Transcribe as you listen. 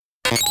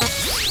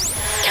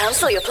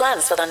Cancel your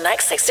plans for the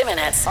next 60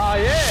 minutes. Oh,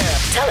 yeah.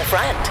 Tell a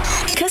friend,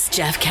 because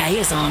Jeff K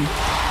is on.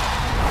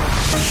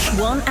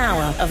 1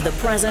 hour of the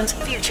present,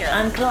 future,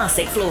 and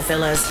classic floor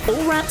fillers,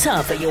 all wrapped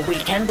up at your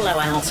weekend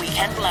blowout.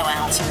 Jeff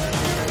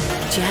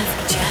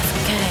K.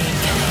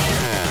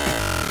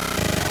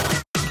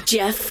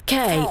 Jeff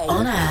K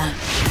on air.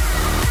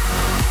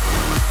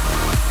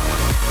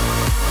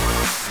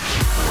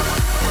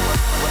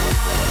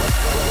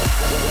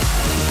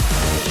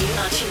 You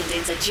are tuned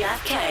into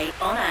Jeff K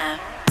on air.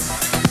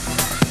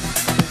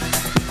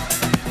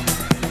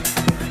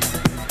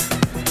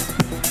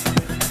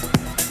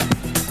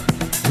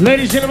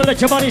 Ladies and gentlemen,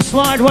 let your body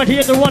slide right here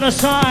at the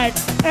Waterside.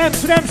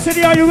 Amsterdam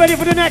City, are you ready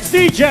for the next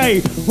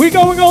DJ? We're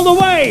going all the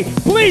way.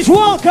 Please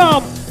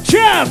welcome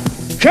Jeff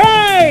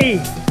K.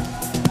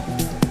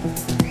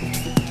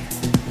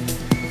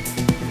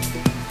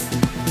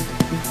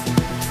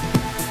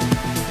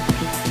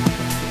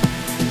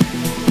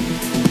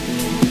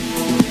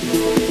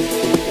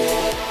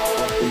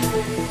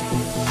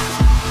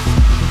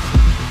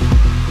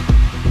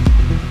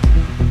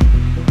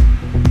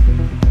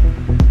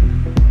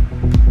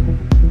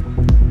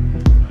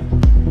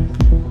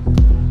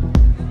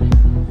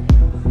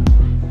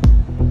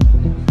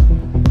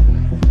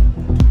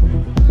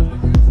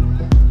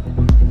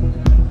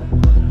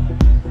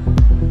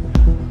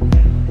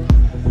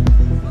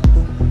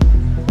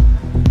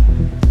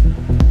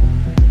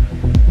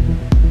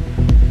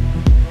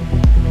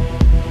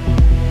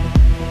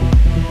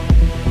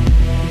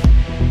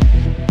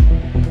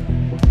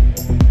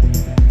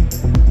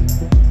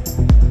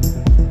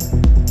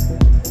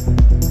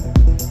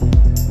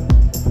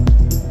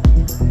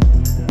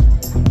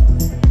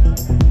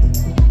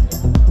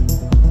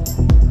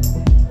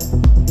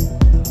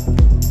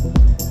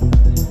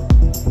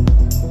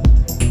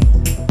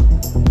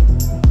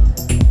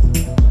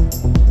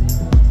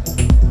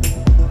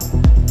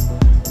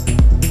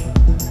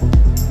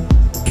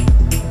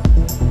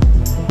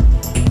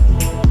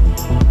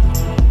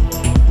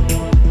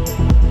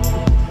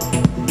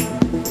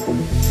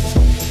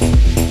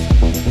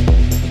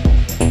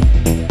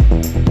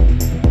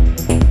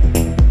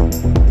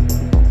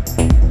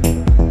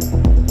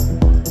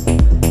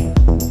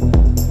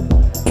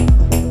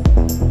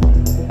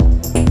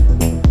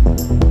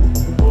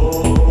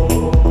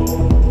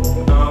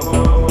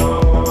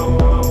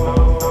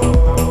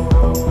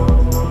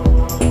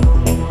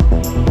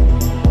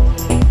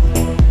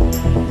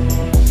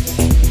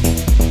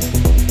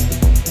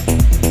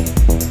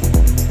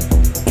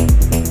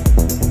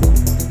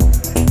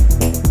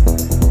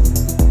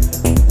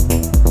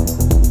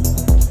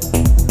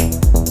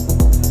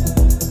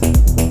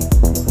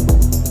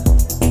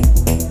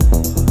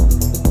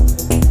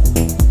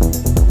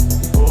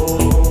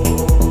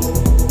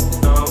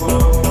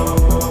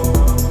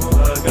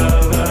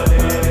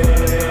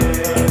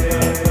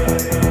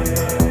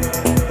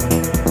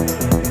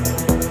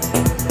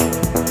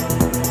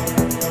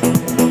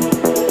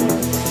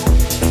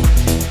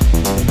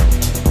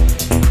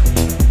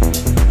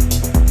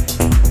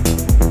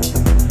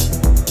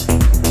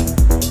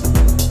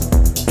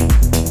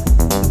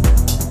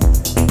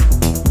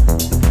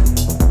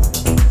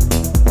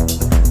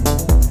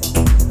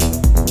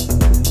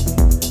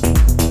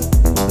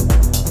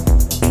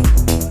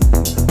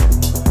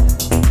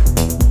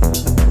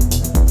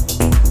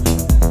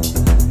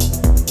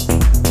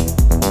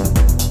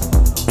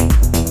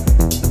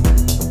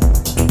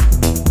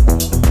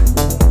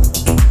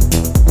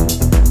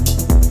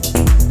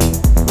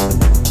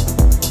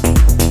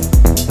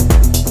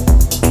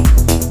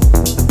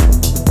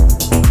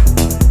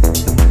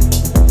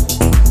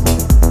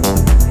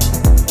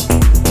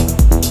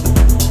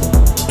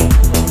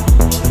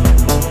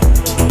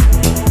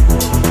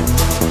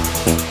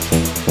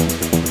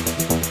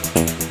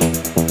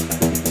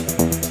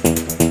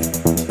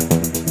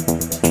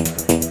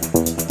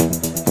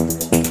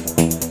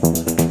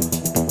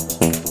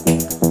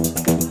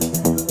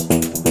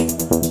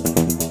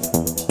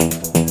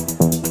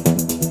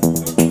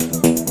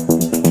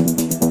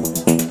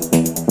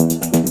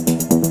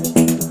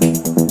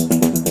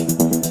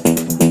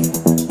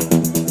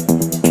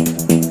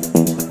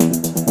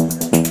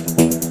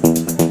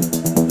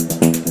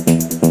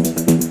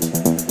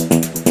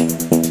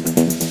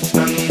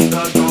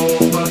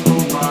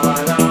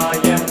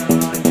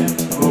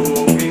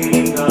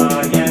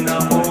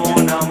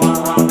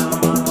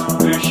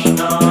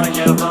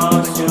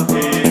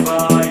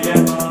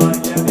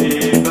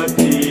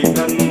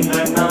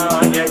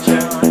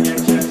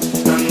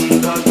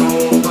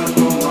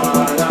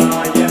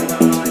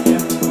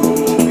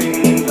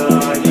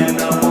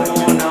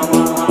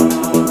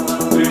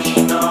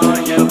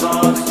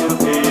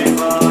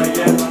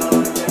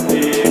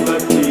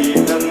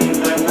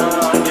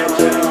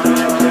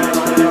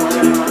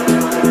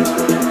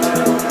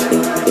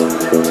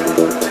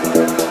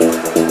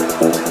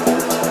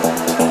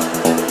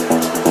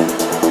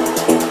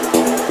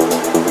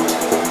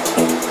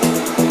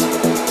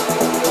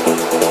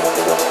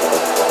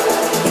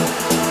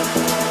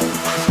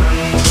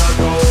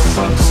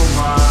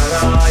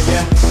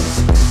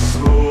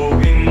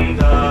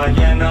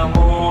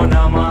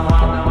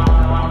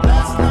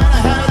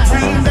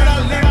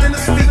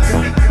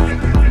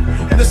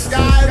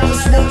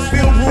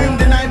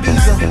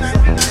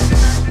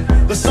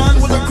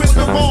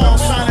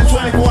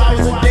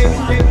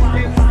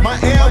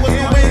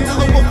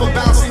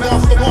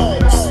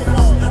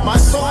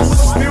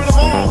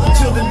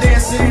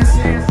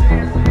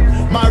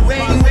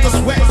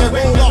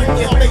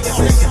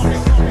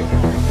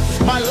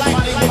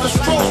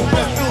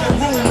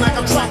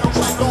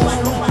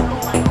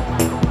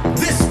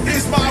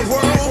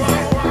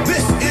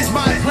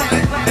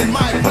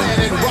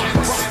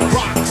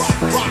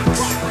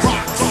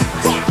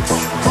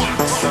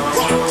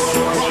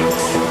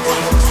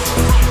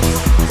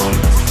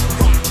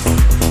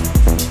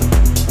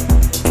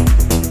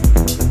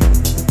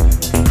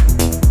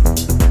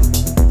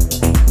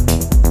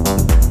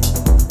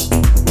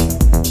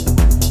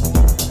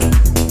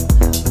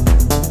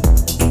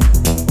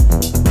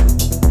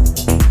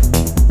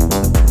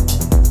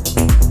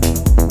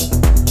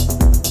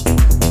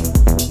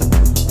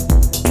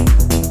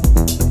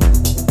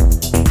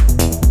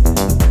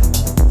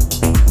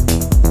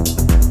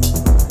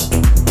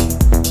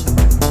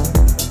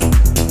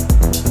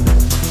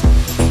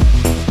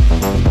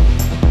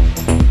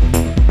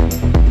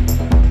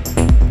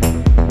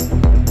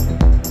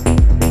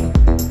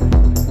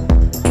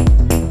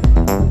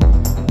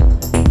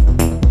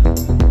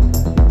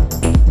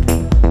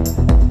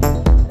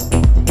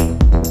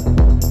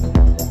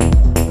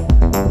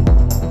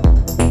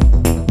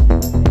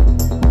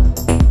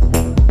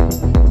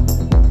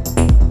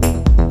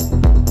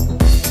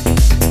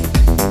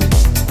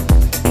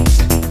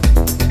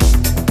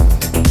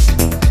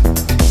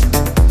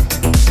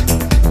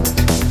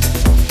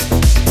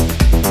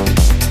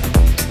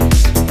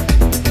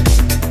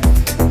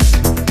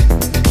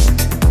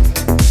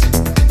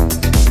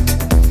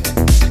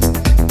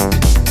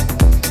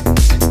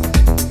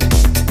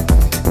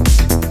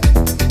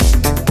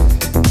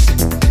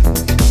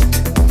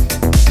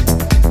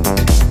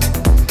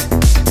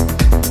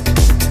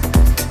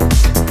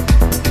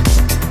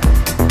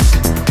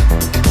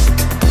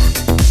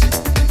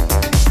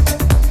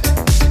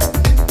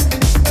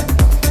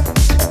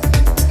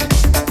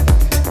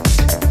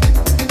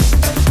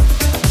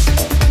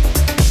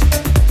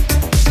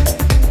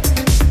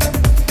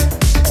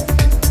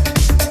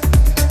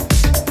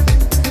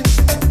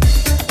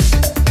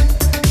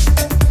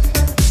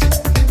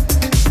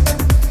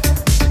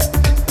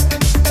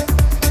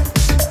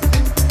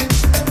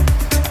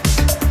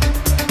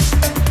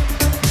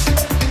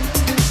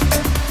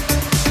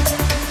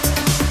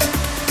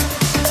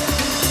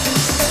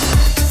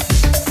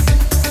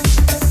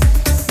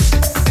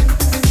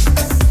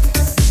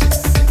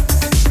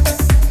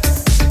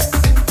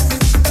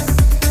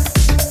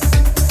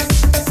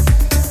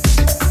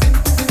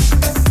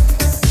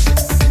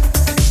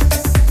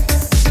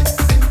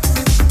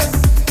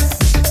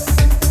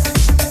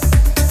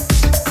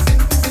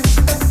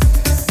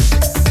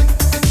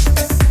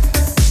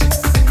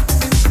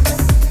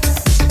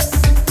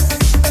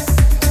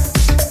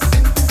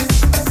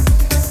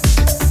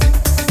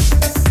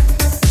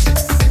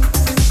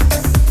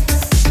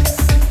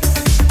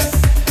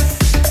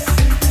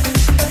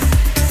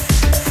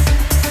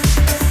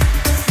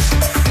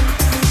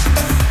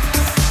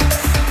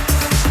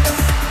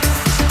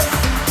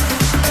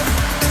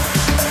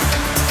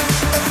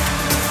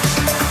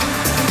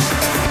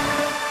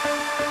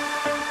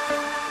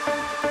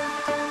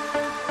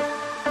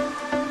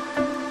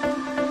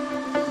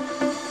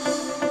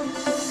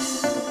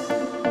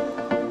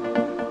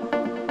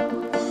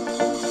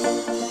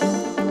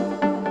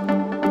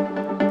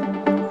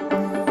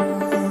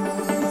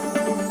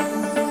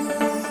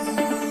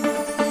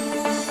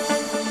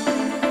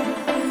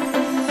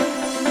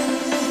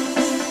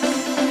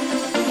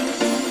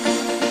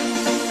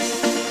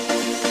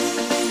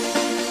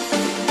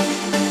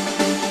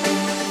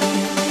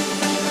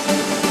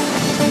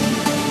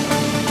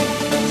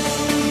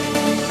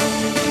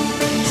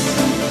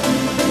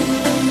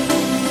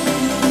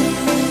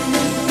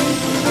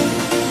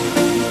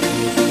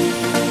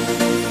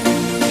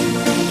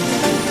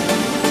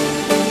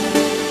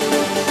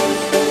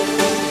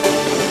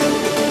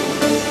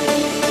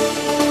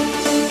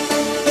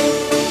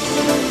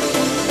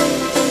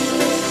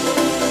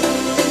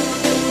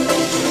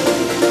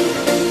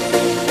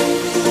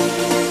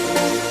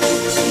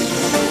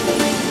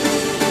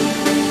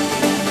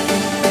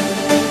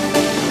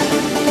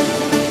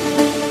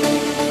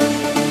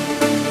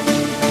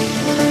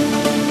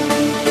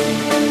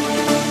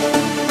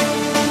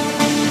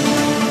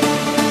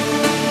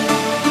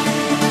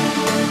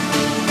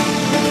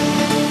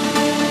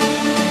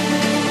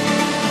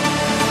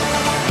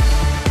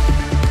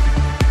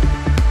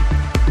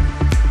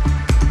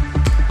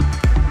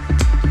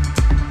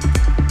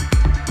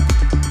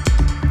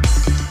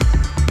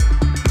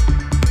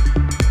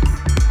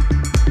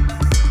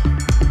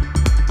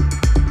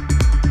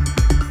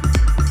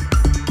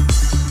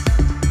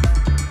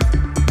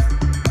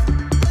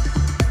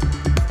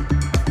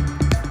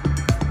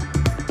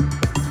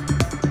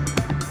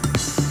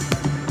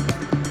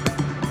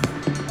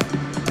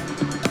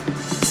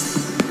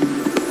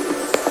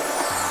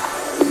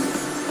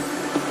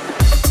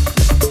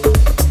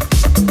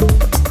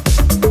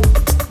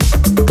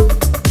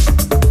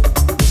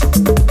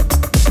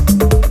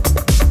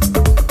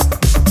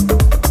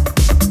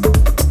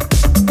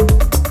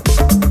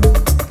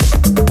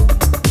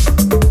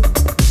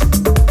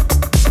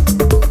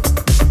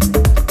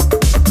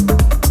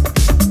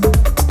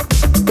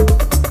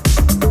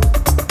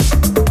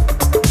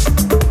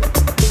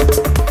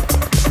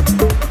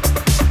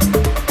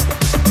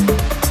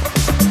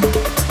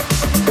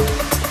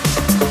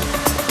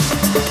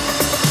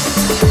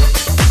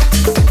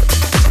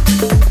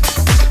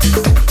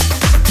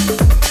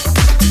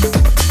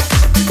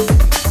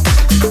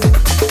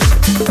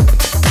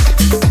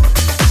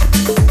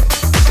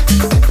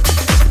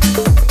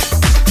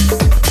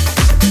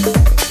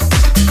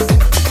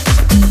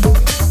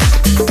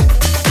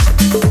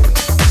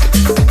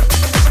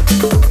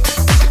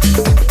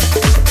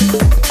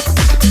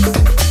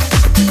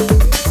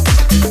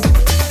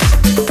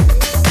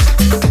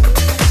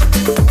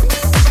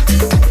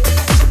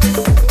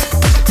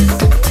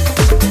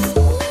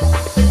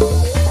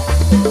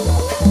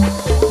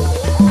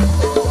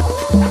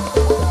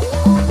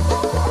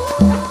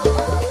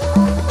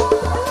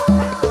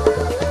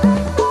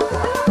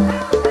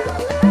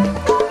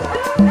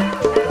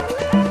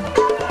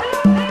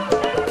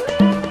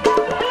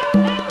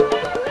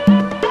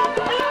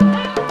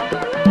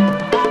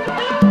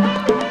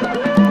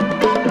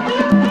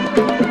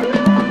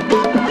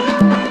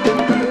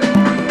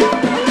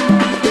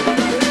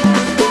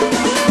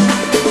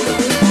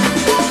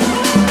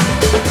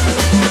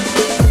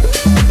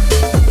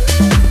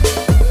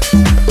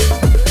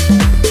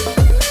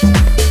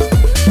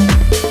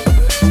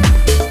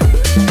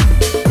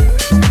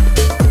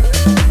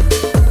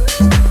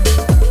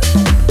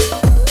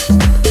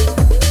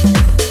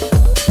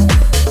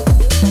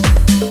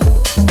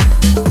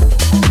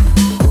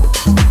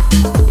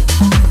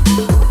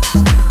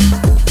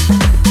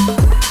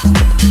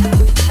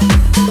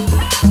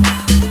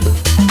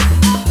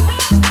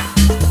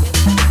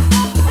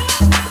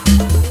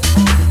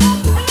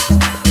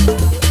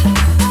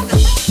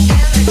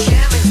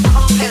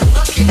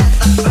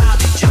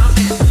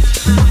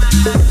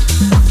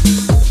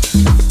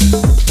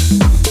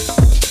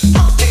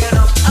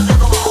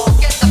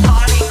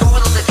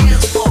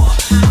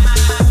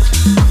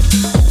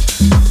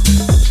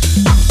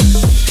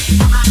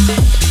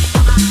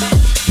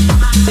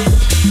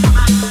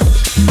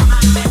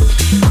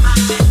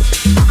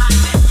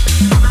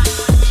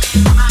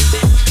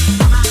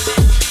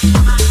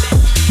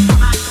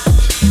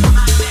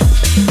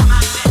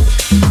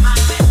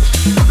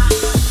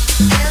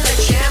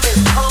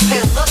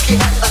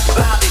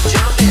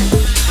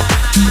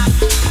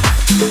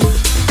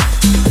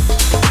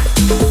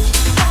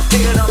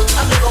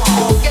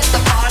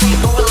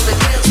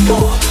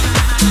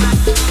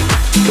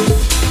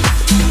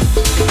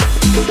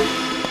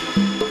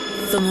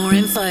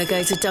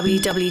 go to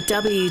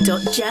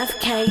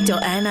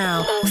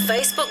www.jeffk.nl or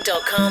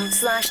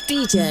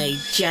facebook.com/DJ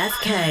Jeff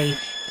K.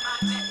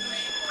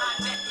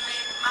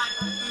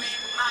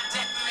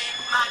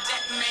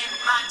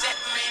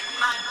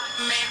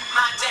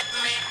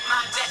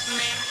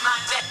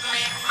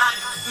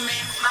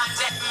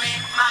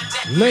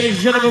 Ladies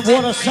and gentlemen,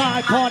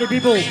 Waterside party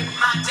people.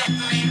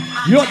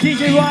 Your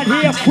DJ right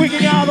here,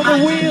 quicking out on the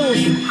wheels,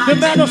 the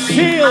man of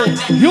steel.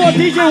 Your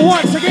DJ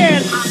once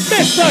again,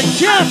 Mr.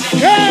 Jeff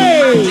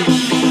K.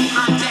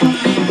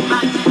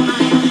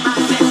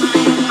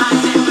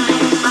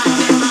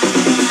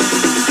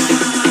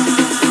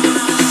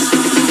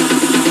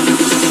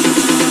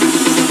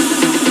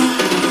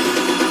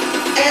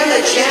 And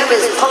the jam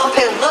is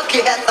pumping,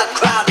 looking at the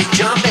crowd is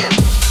jumping.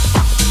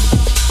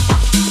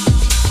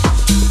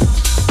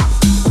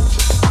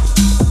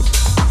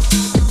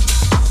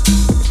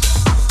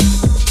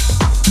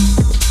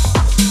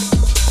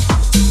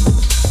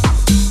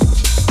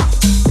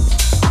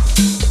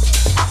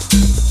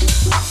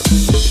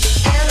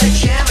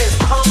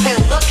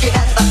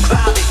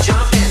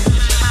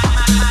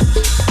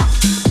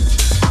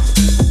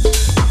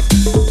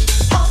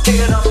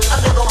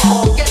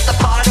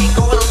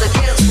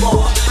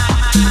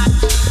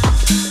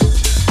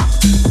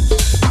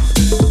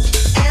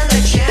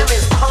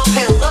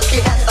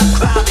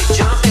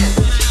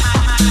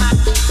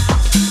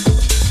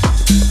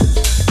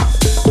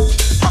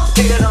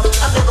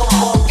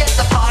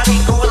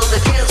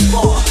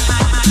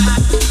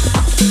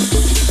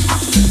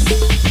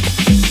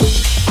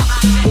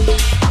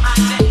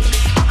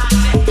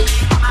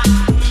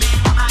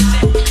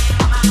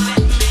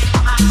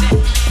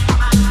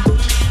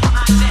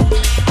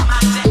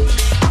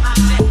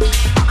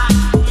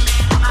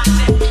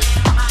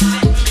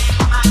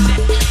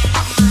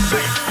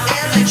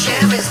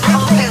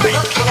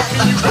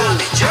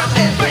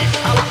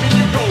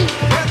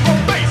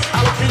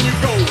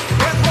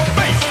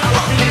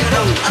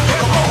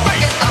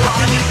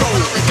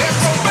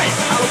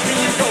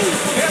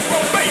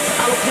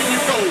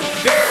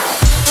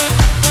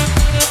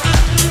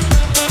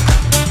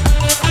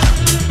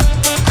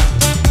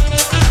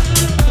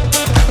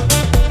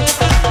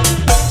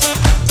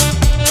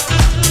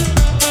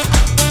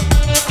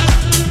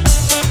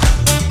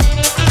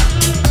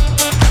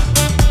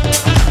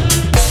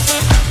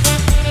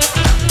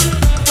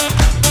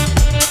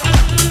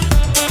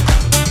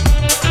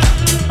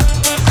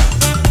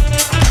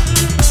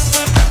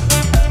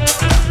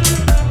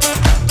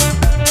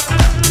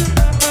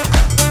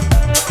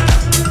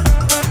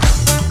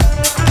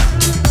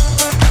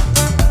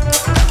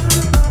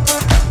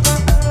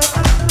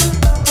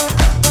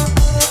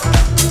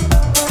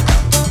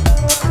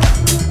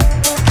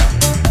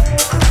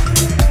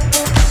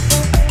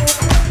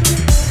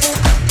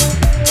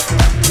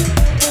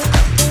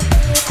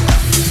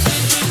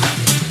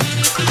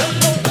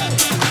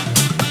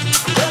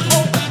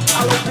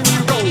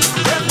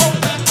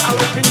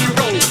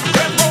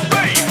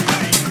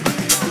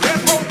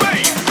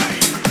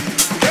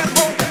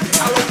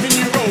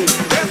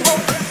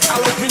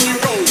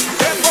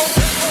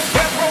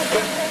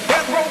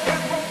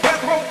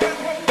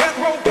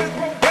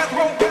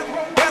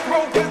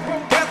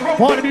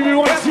 Party people, we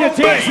want to see a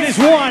dance in this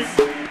one.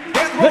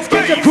 Let's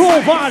get the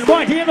groove on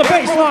right here in the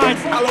bass line.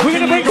 We're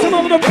going to make some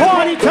of the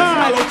party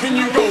time.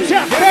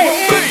 Jeff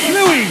K and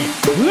Louie.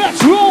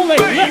 Let's roll it.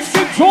 Let's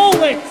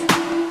control it.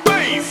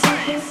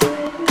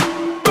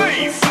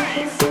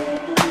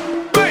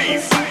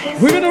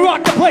 We're going to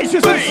rock the place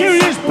with some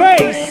serious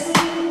bass.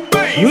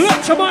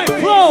 Let your mind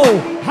flow.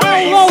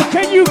 How low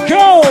can you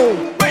go?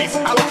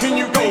 How low can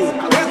you go?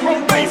 Let's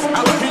roll bass.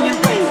 How low can you go?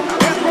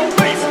 Let's roll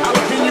bass. How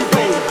low can you go?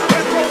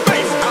 Let's roll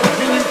bass. How low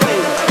can you go? Let's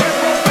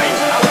roll bass.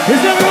 Is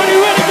everybody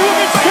ready to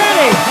get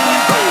steady?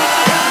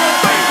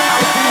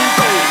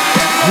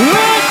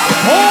 Let's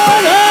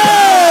party!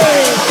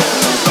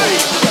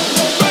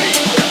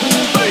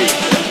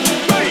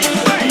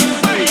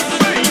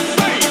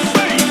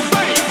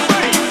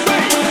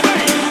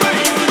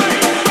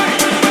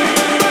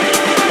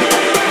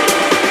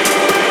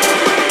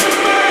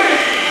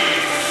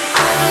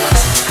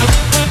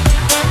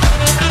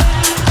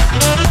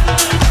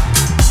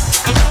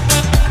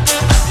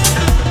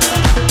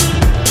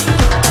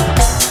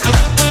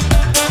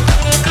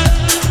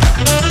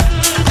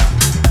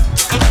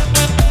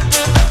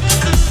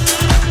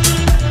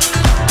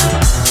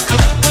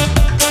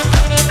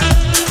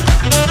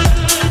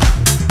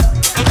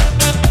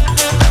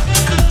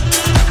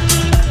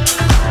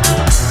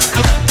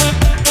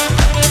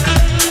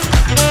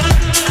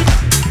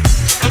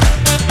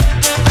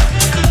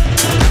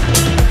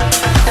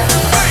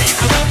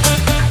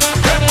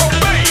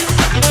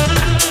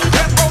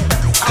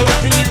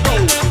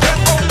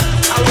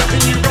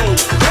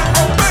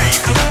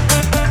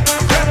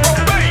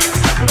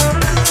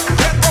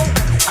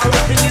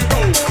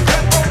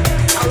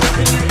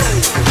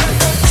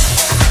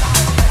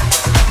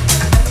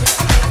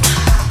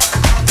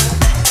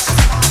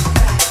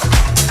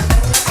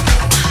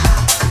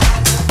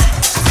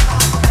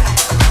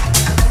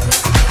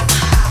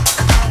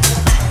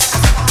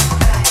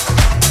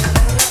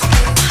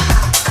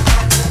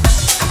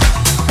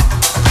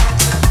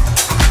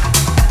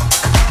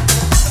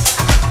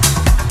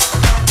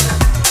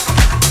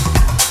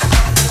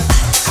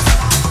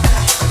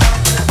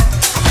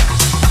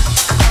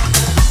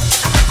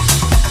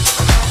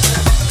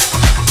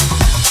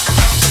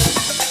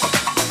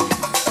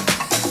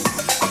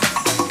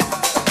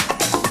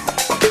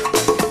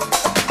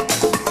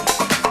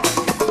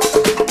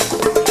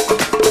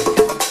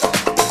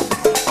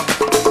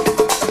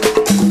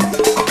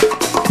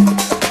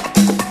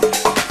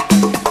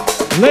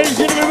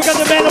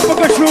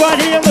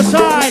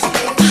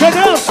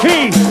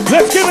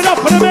 Let's give it up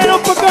for the man on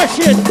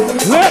percussion.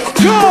 Let's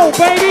go,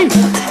 baby.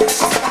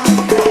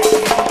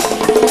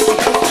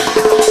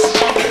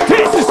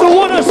 This is the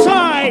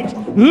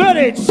Waterside. Let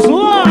it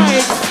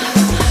slide.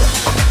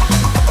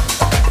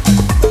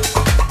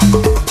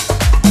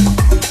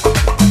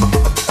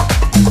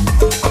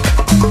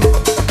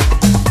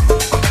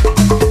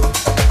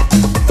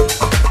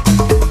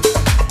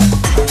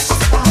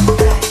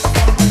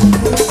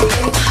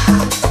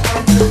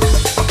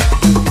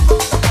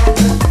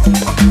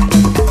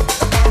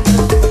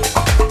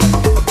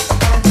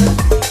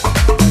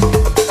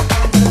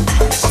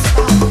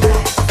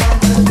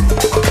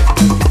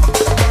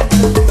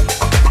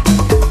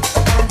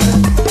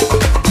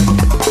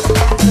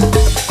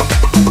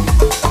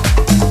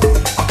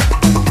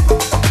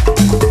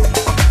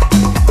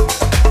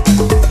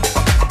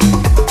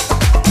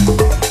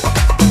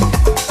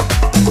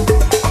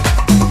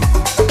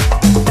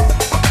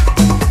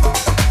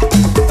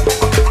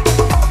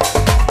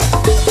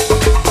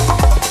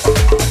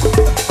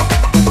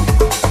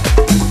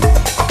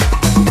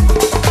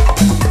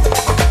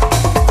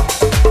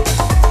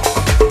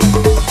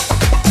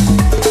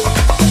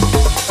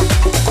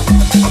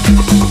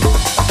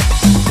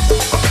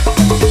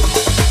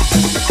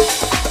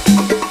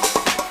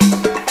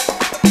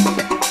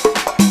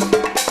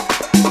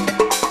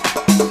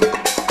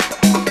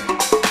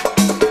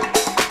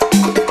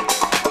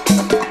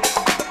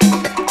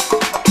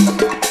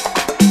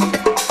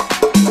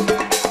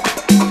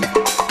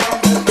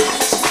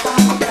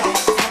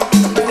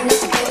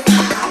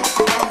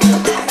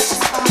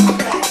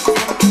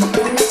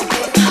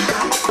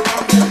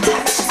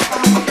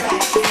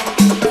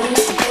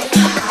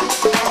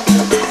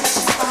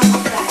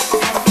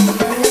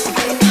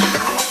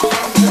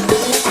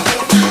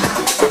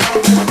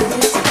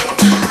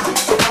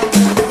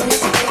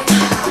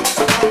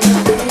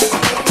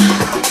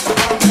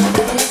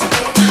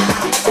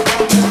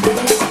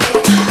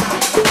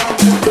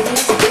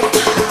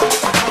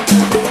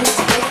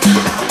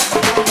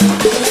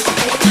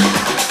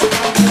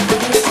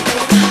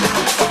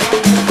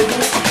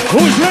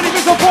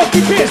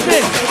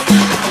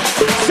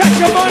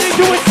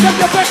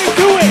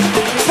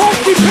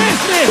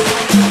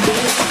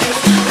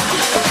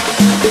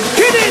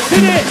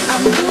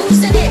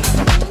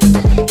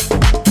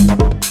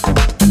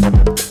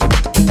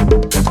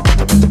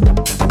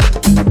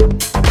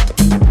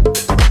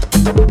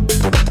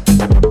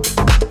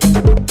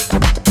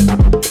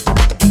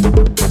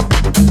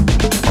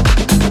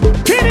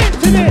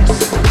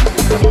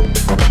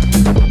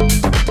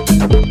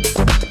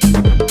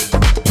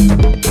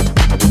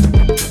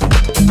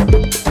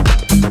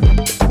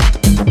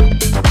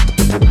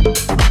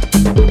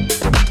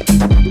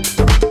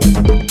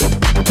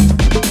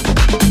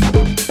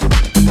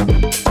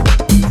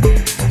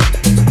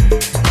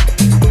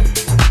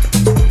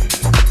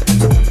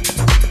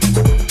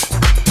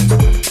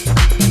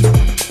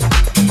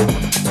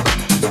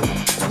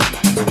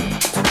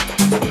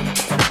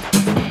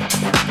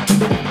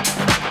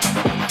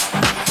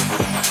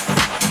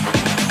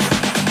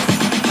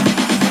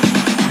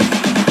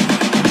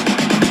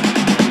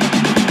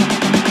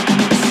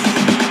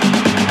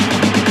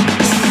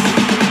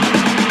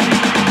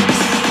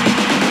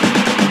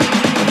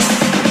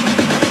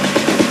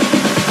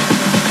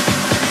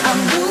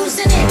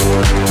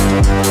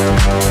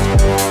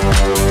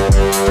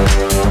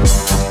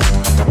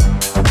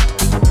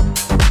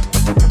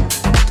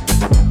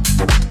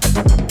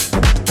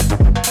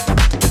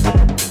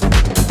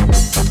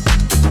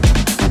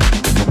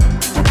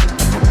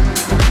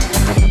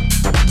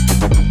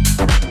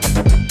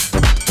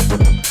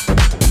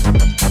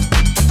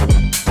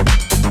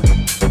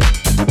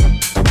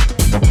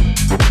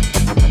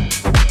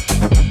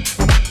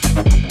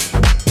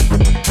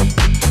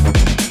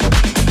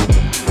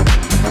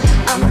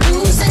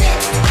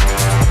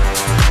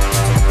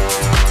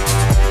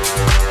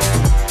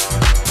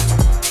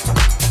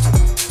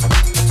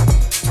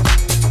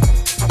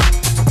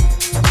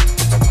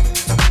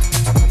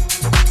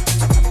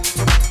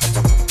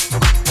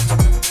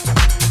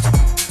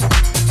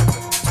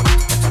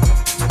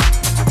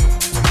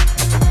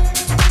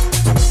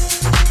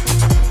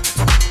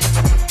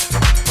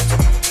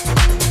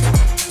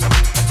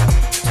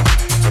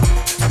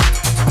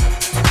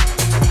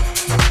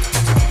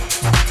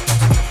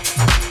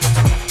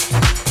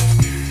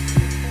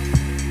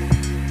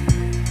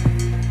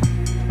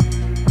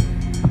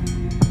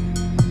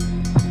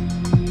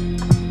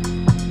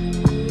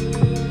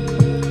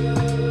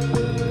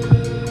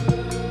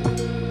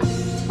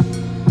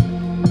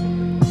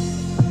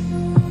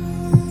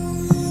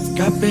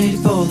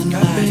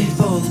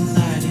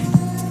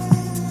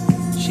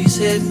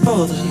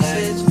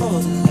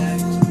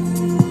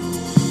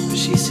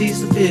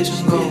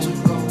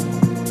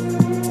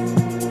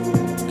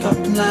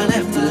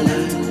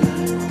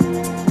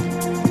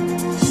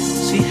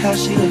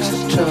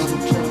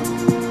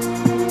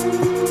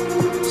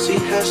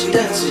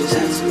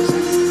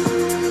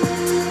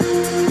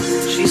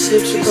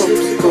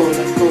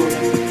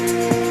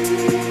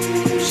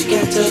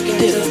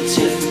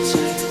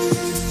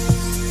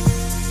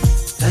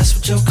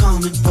 you're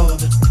coming for,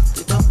 but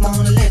they don't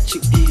wanna let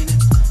you in it.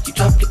 You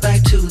drop your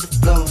back to the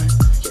floor and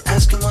you're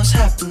asking what's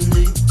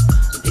happening.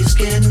 It's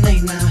getting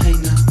late now, hey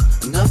now.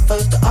 Enough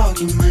of the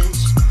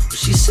arguments. But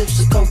she sips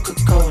the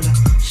Coca-Cola.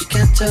 She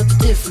can't tell the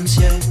difference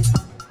yet.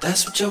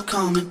 That's what you're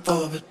coming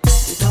for, but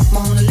they don't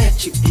wanna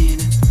let you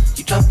in it.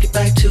 You drop your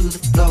back to the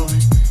floor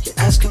and you're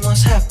asking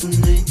what's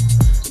happening.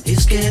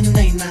 It's getting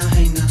late now,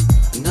 hey now.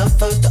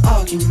 Enough of the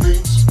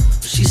arguments.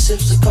 But she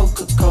sips the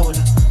Coca-Cola.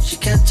 She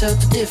can't tell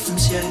the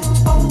difference yet.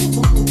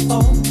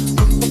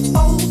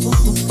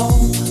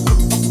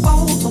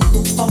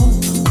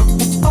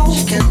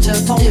 She can't tell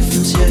the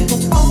difference yet.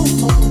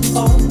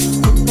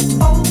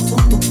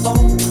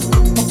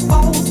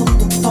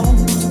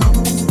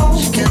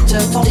 She can't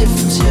tell the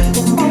difference yet.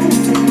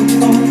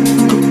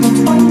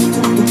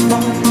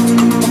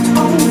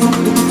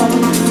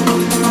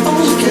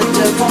 She can't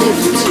tell the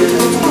difference yet.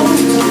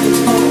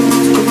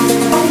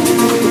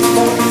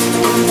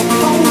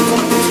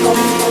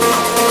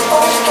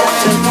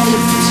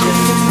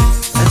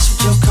 That's what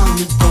you're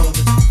coming for,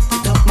 but they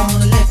don't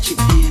wanna let you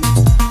in.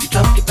 You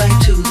drop your back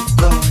to the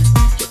floor and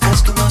you're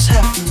asking what's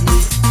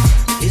happening.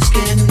 It's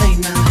getting late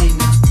now, hey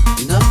now.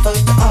 Enough of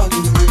the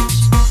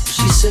arguments.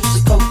 She sips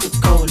the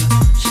Coca-Cola.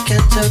 She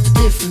can't tell the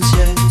difference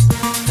yet.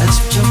 That's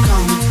what you're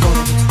coming for,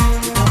 but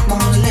they don't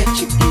wanna let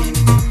you in.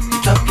 You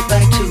drop your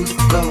back to the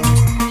floor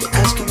and you're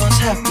asking what's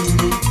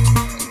happening.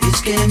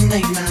 It's getting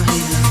late now,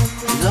 hey now.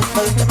 Enough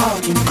of the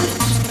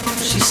arguments.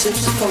 She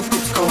sips the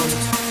Coca-Cola.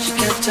 She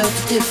can't tell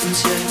the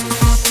difference yet.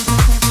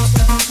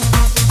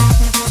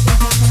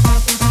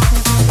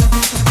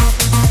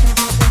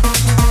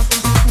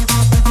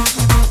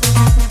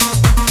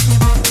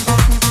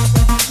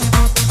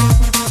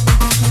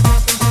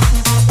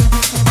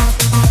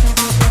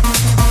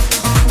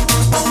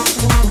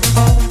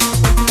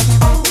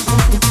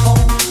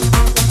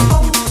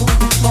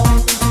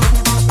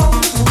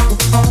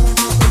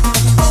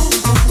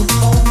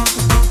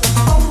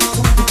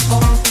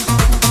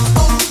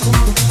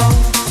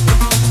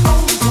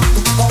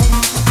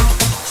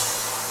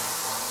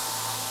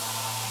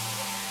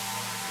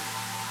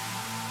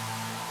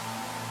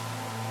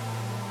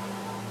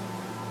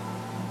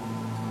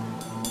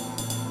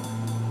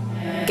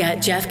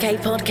 Get Jeff K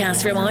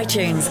podcast from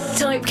iTunes.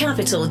 Type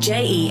capital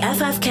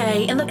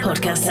JEFFK in the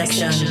podcast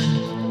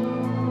section.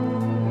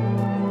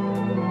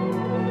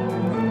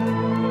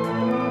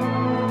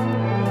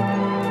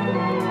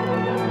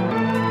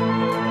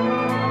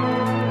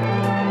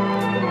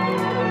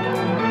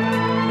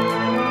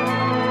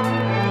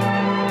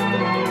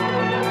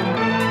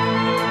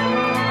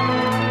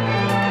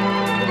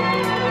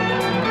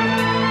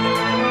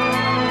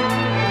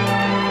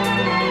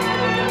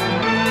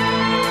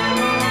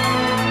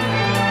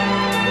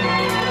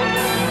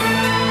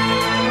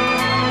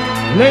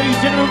 Ladies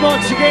and gentlemen,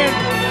 once again,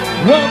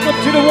 welcome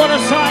to the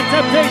Waterside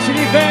Temptation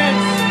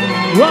events.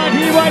 Right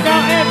here, right now,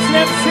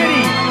 Amsterdam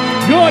City.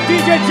 Your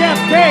DJ Jeff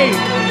K.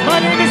 My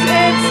name is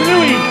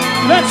Louis.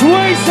 Let's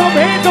wave some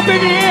hands up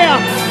in the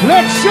air.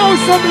 Let's show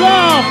some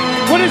love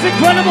for this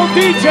incredible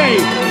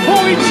DJ,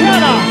 for each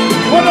other,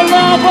 for the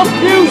love of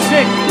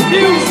music,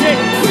 music,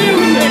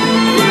 music,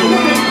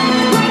 music.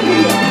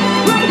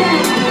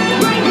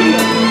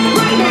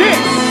 This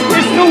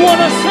is the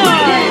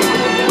Waterside.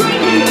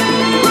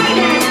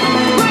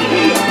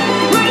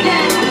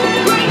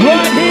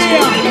 Right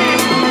here,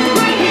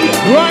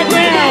 right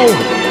now,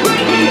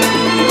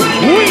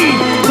 we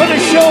gonna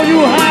show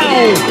you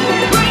how.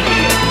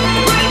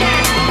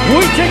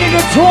 We taking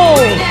control,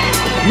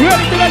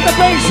 ready to let the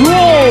bass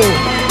roll.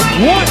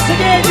 Once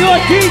again, your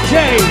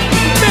DJ,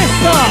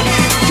 Mr.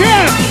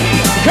 Jeff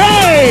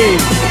K.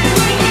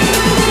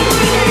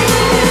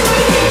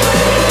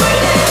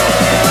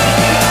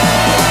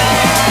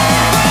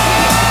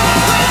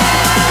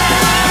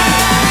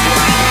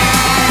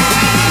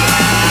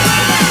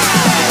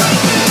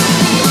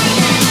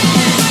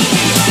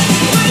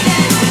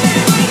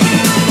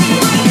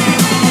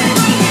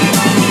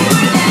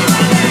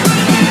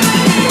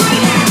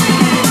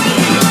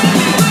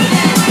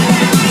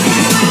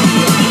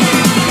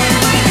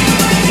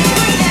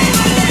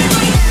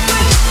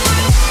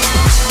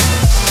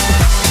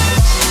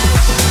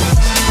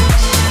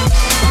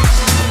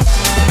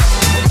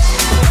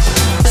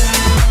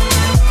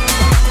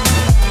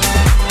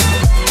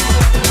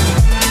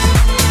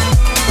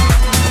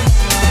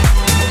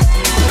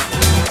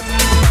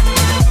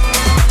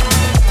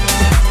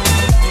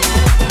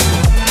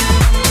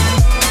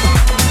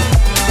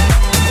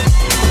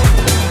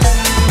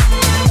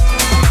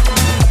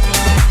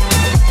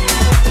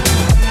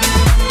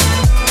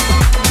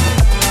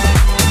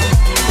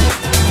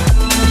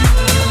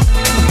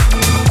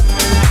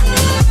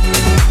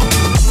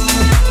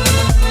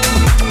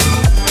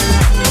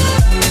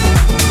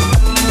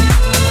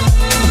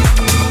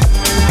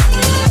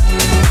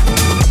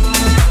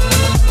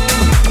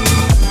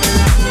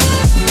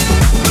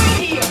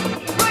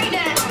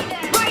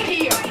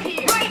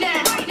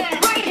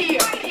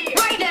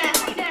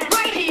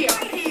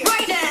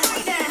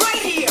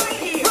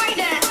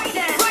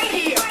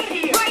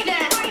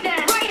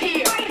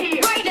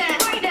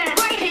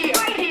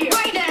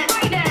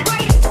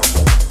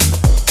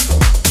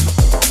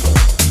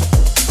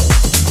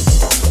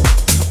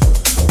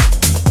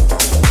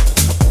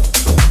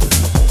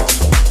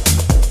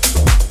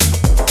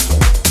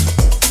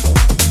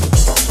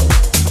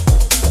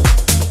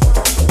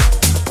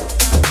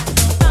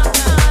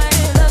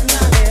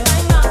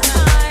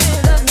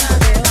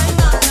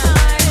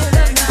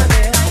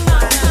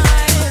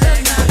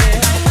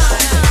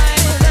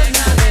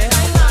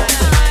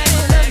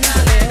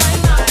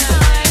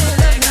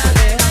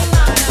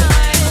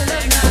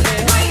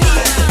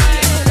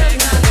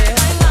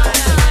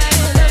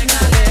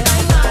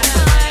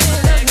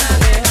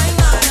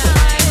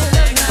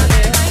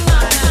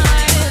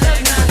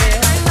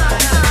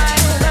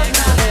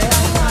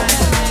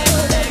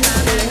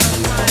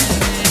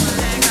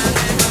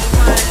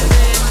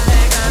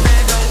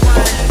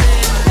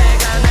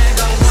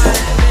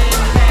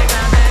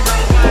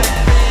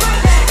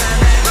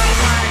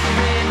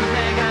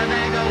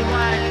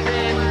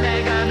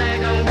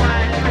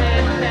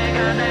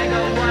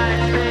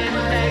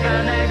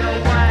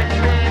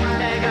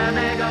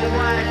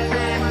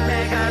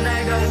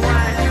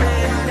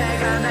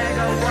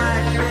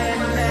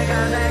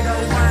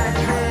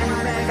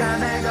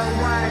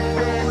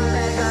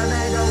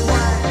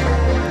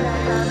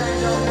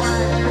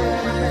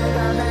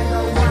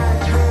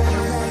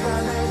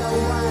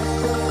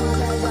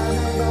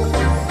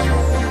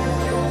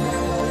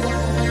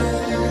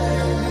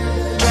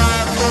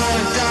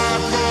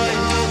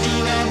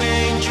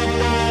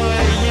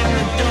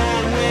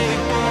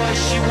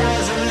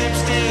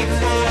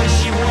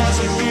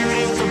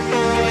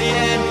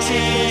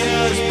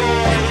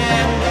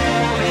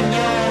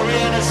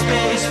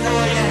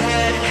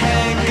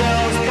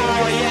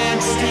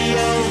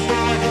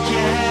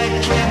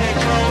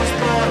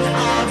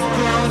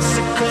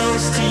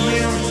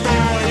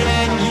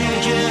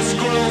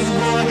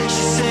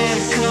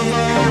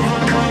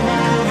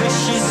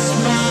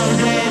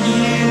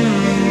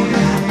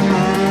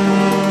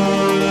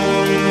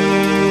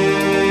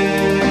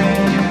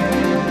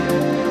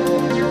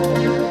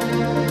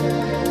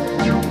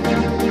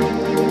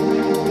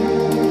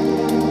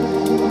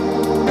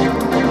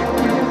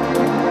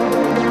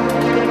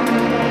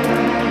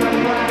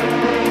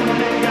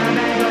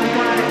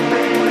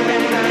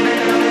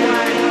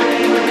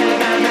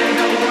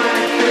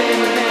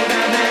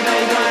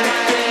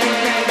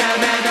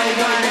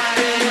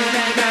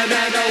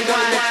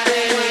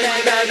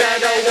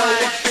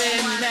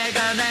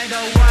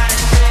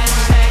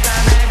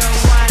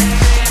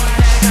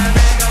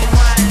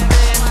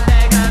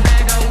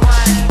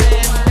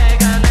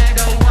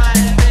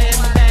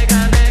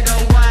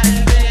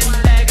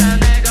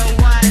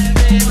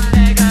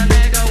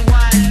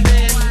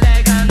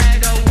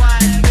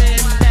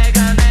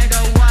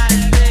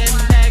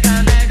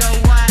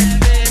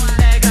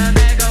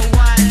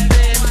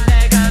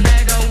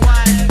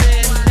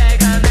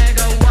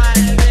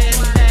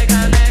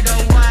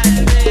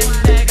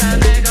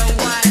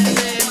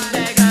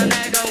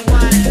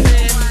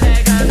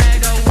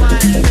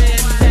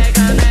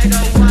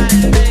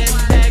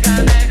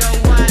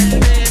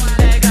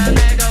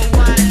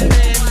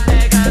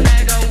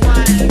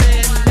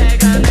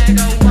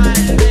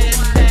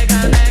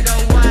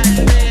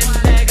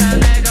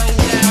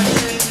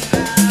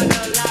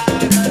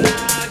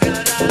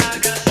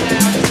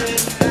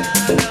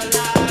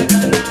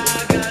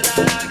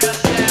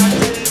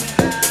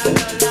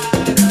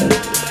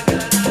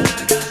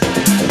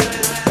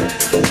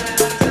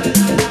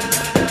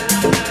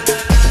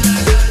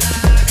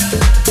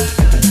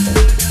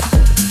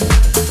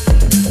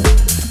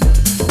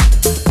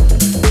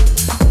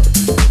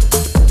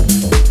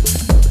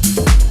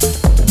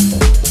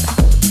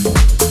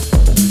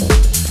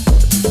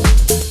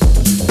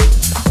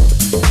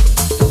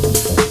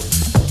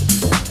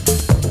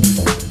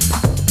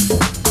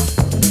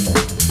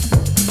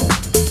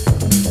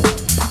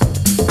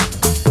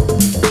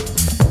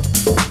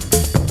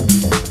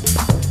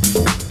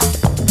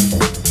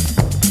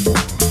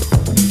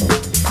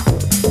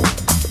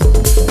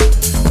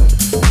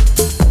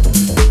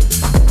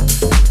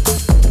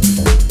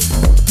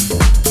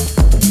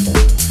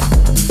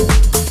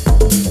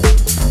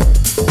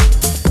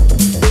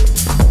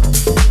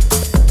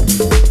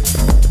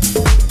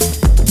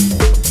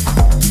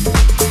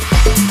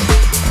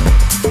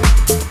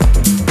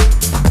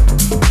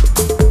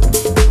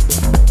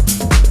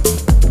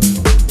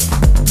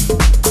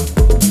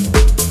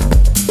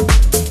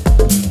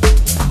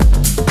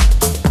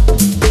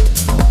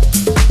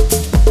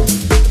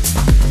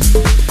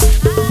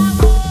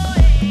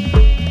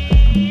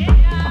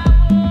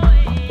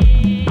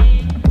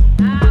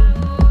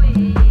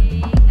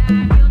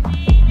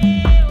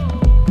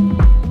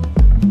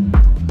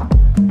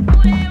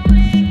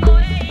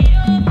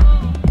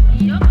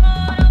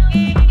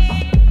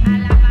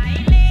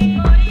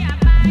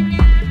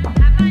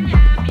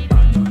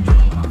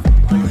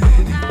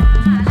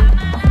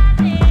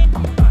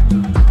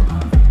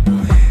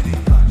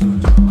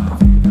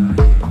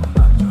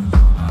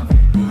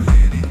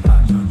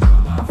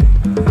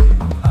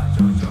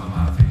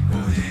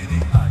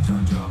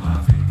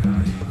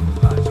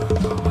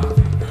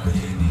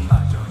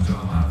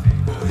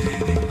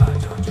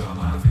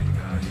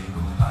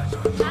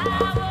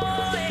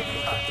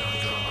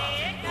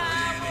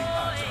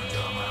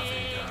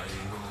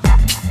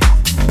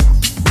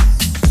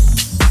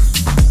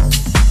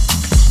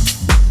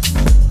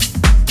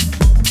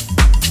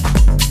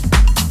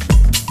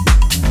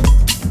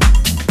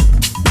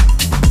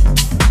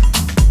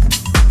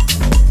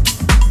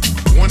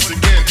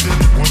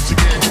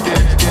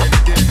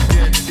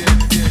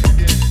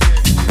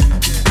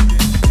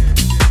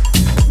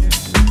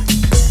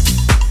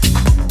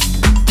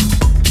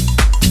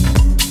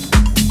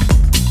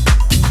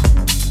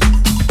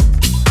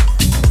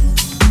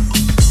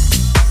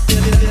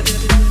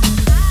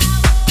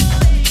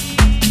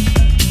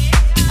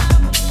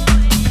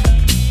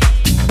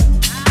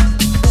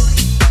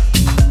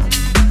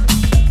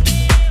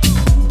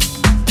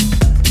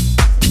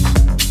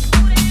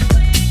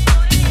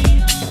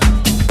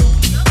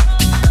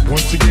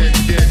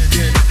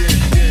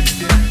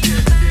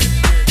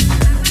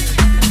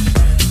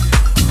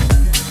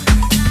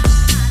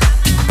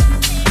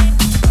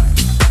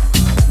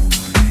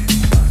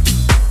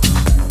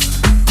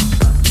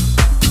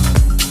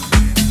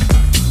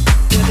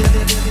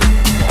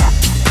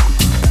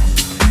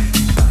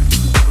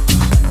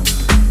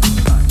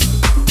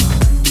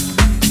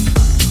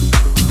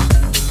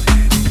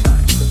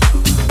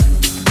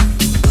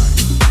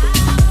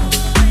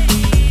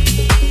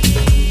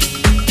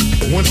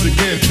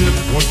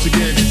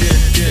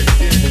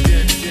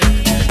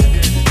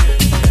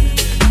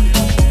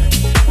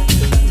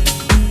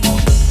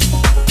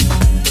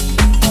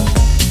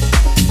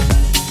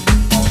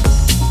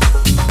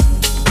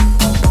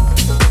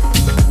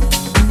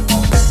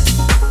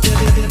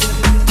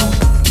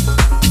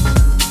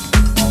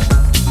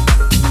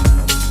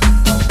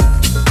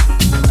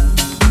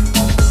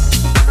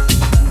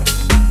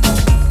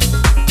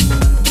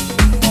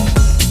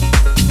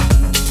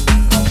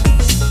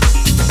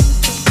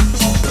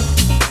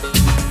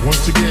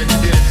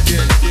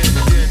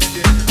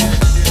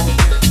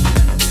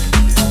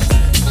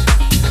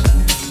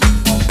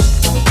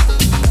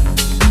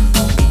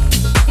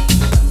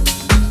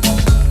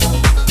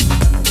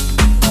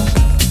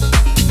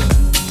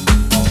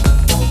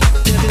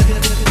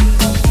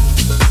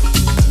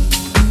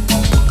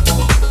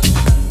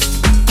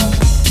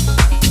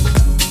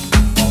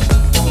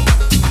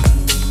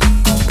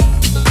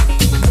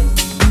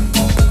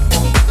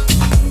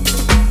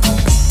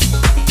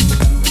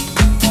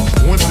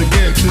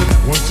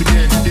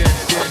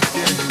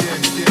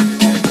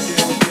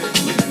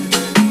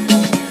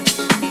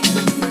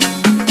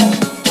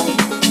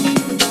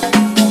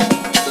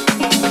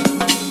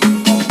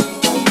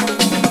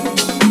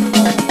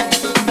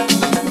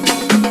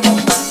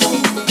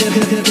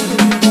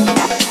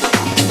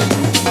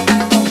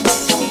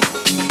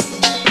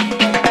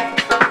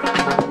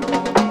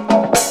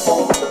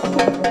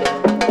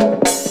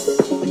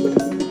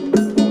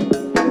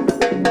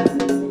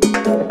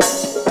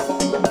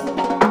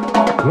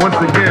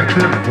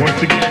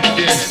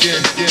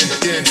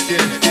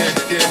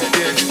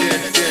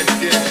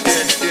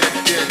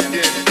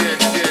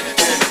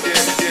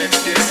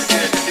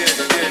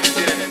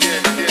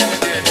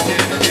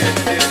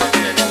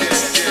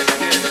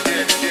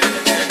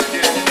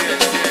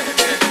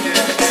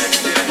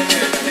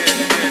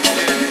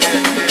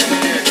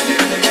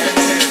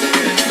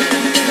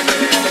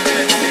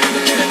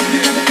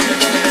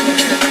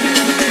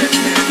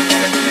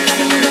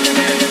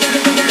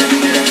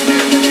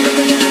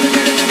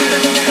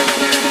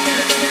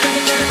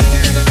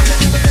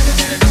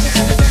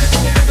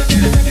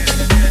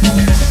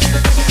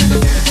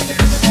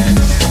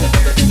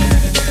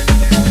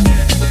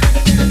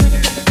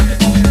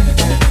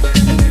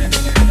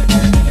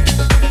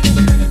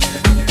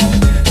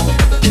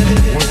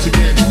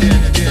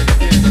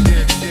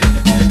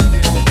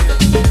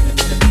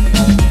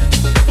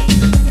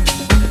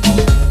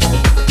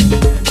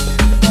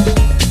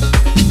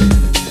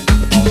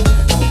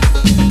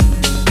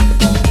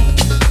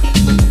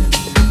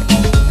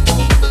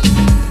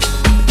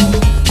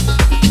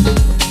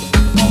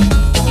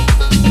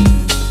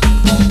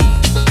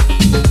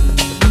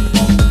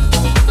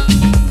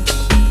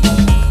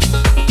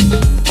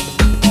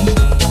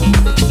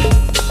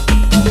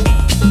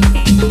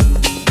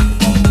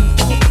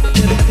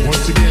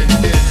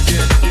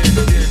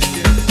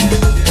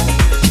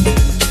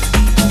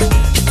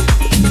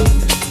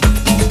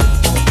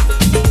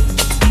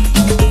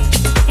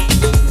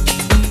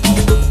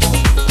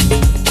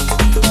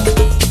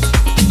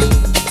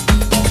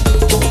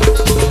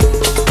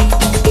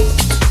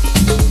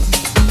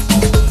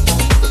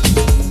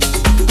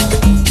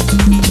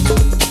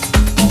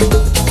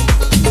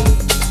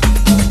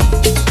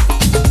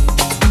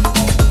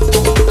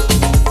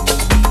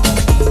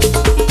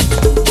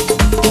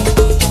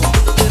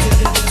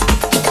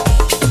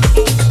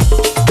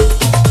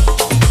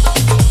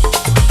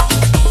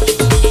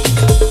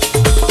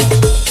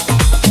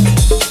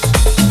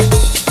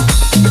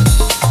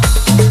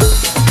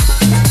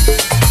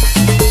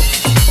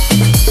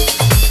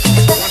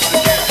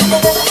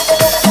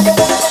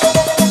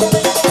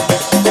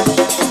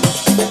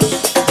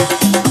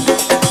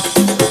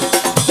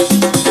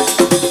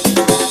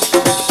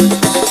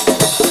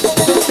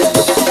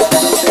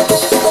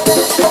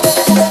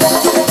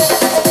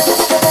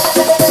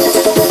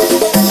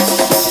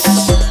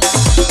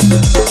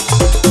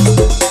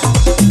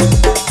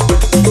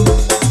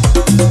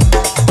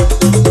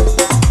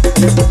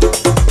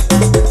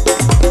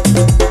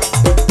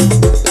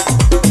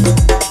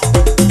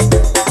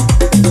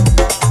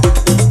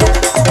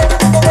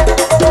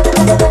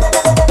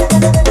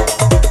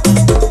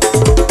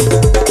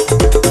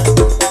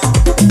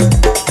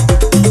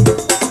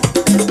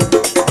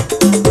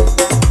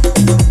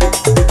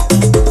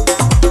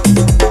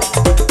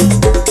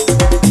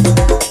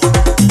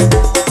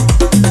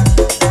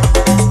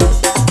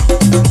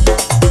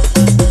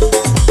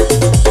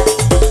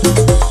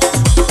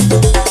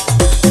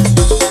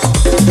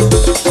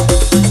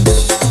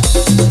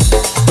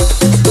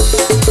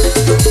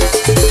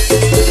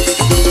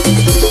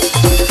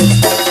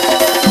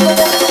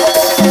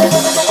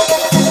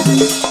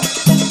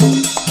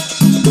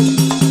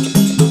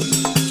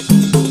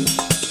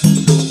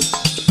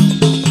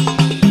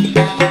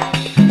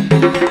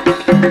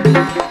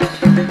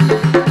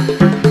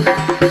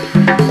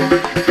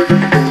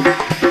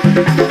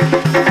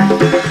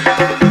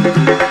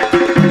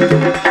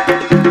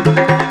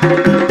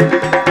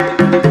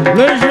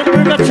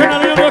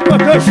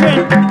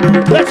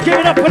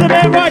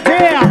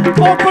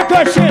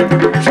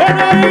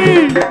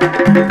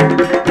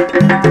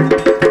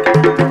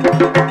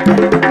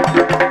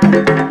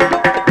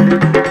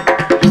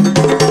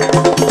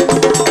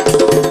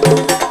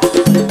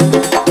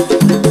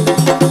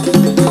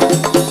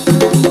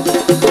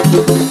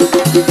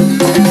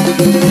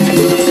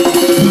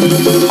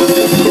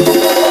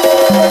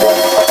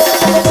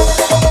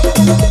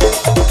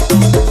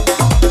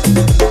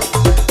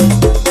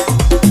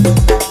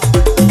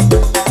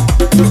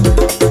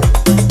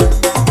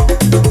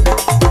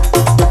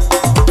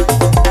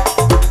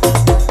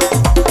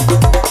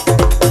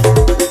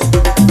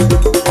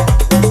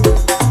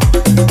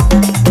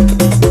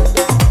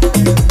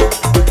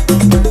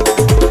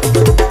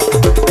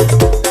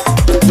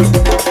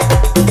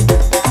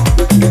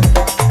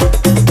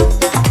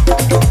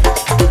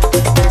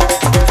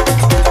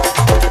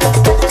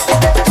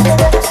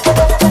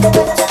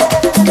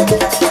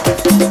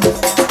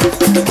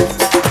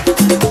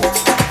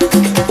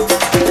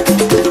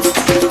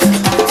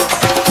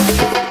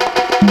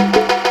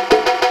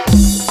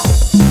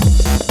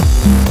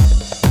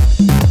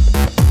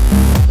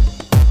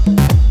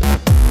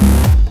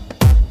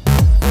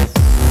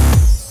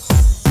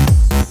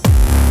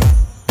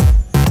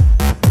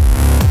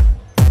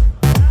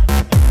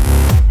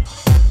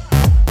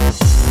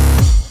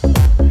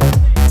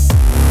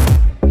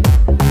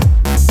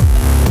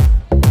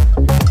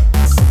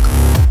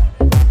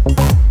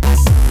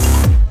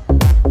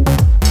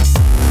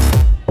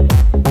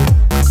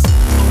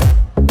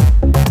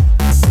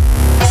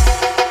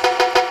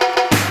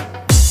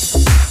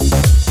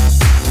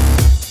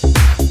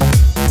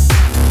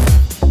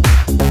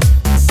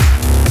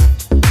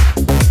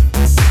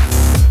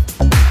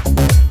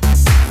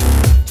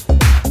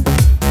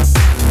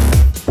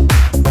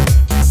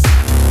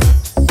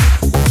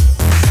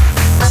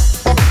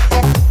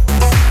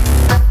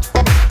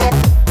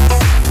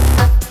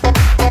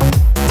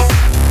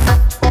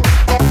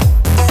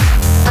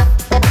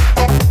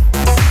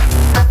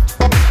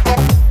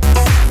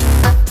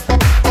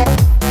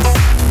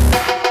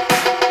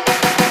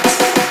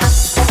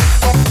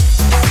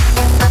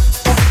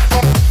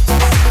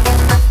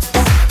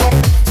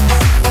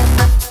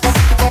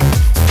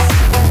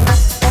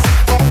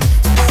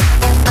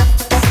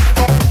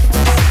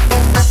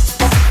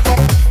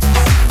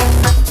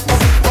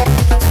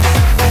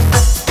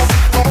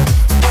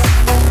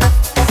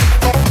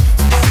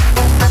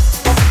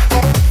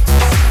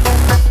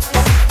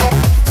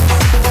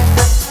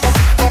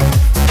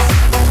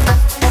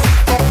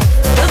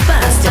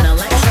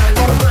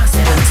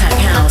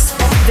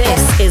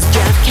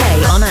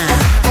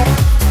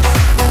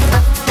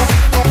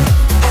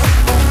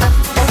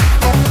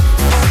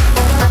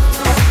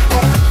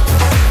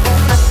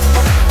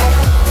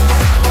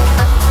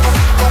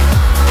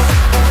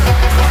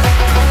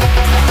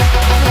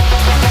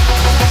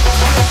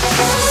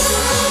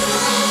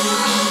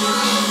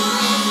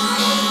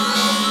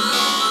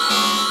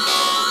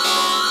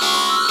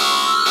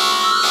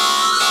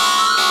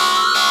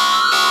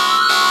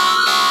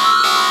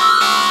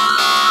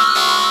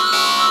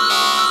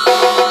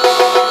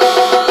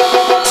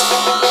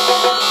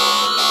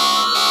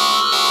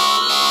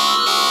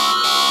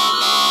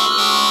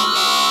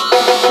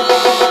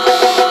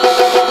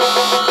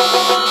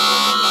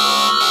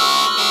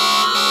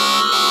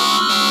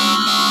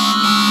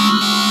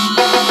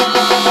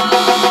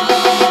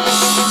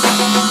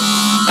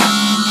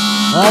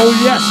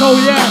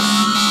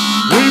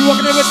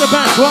 with the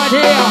best right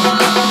here.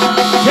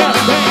 Jeff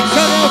Banks,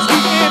 Chanelsy,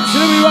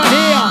 Amsterdam right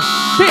here.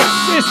 This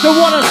is the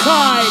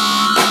Waterside.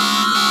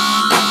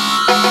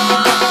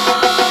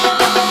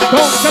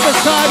 Don't step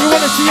aside, we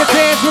want to see you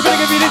dance, we're going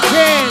to give you the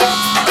chance.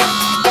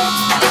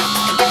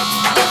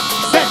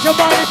 Set your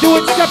mind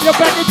into it, step your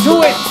back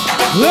into it.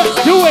 Let's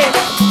do it.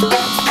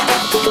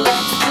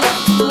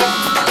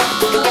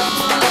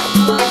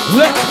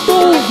 Let's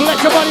move,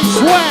 let your body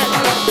sweat.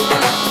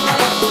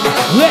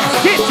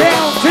 Let's get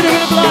down to the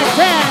rhythm like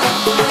that.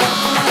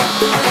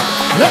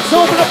 Let's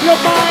open up your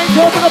mind,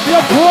 open up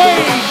your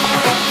brain.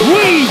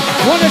 We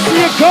want to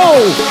see you go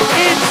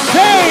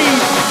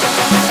insane.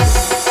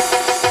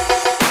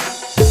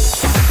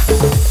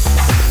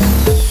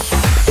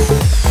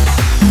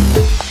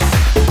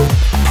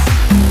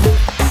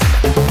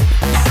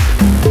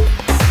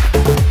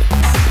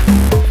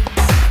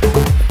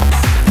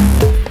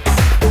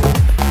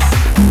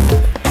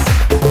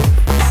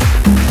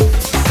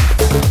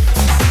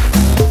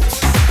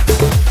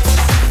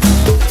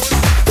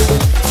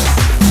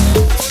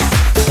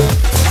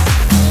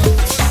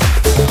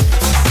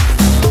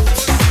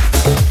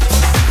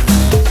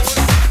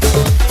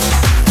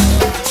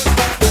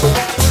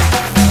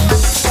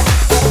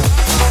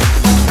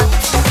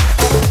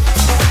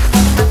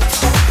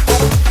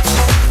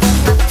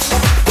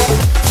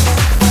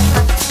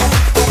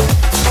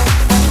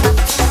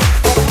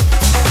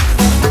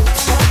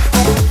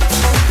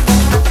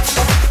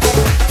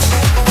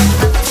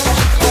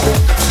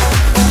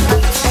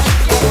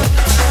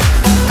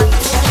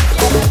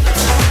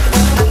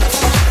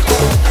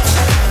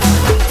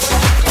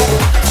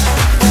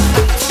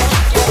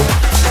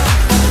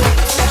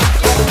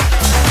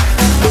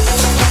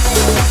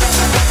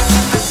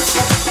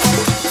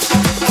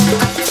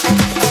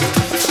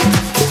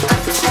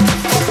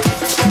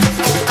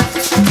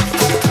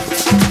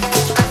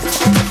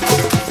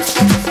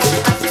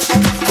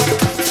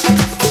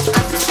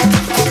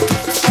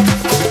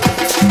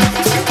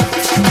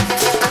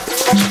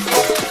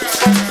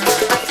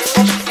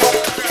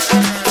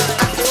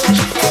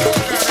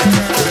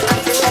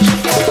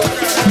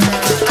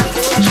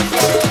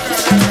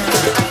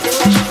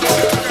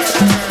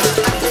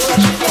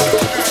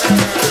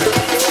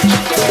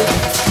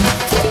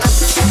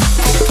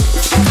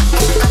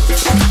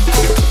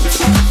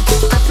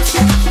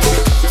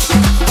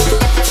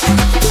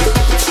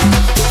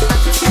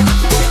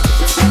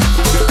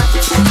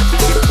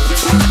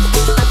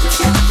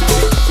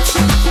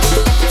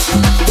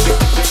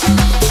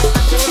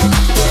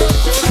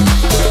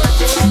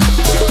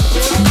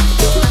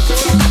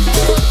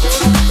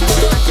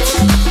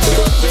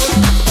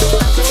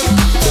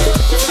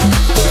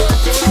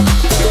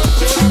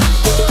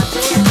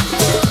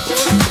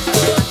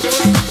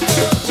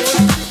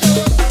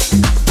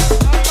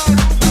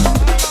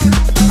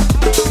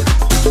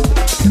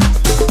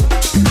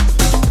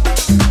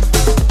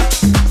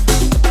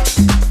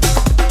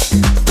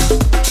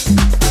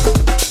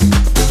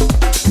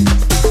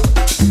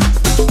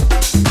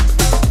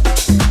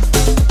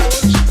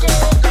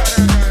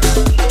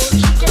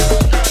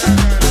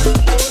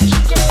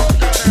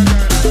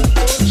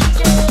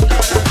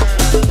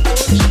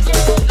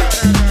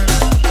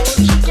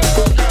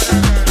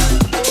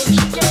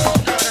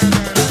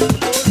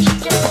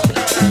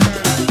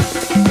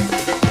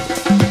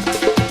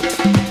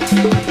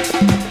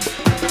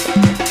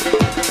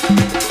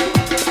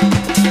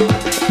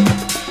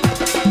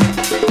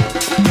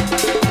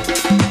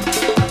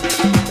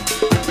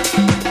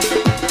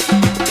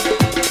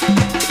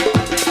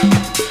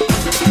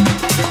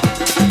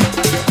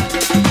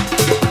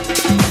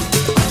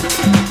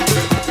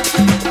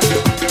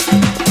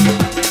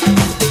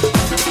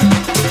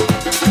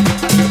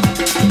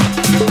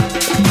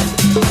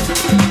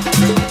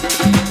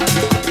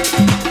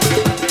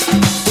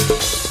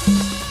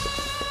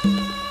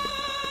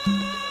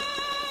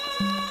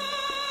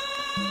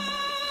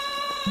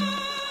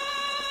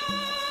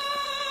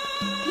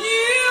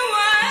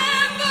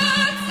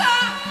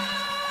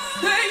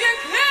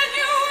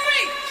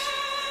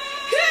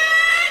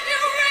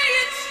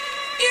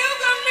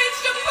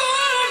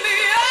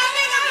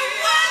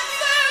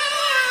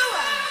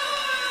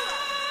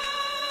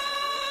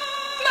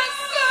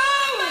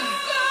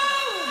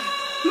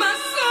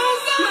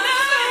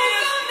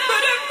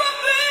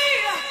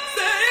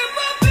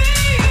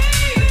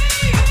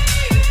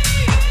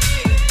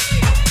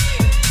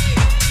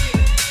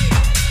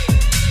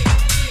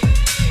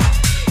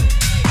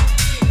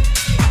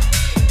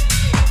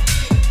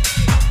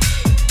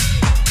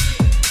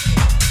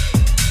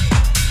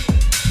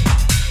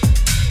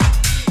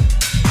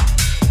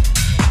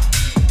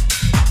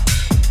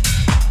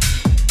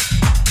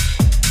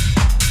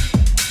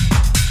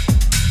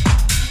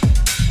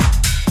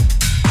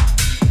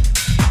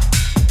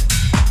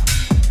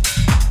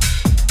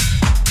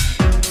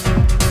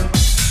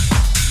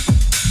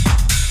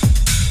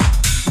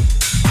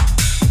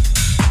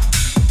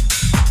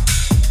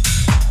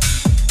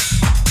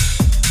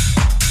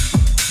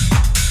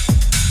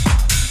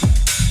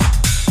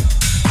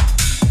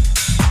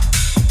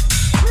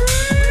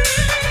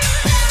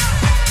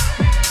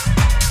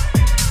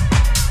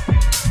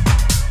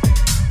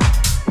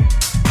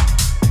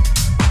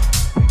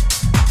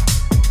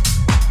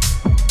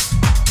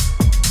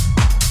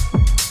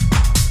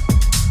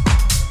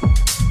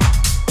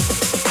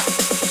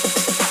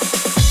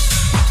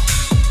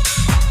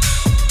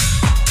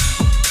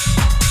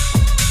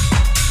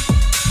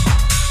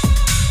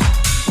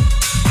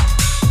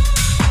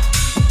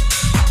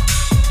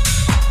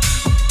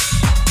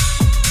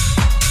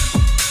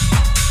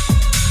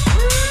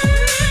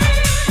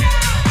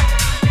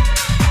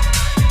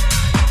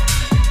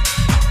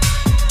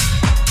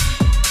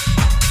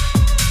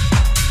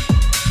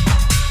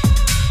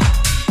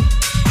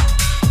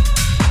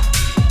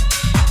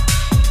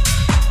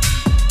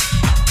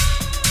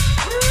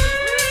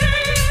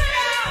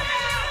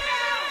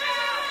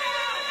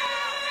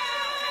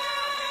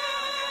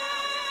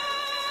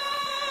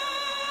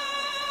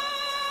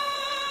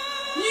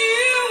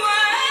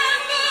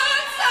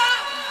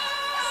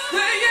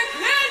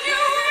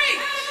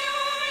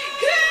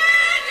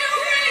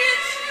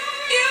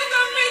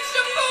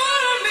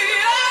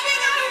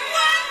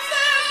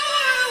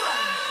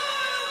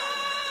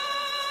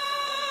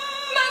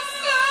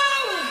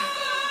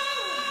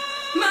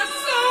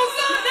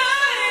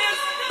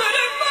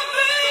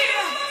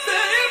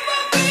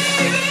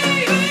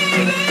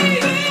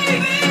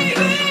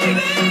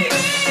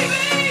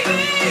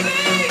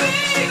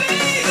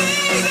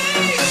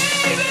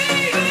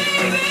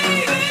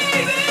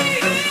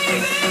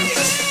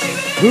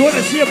 We want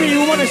to see a beat, we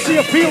want to see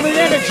a feel the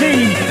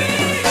energy.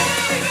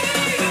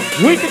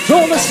 We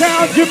control the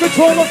sound, you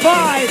control the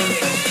vibe.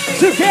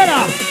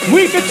 Together,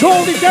 we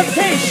control the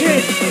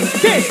temptation.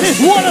 This is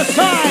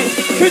Waterside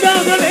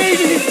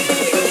 2018.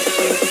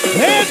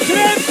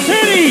 Amsterdam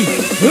City,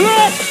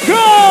 let's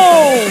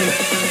go!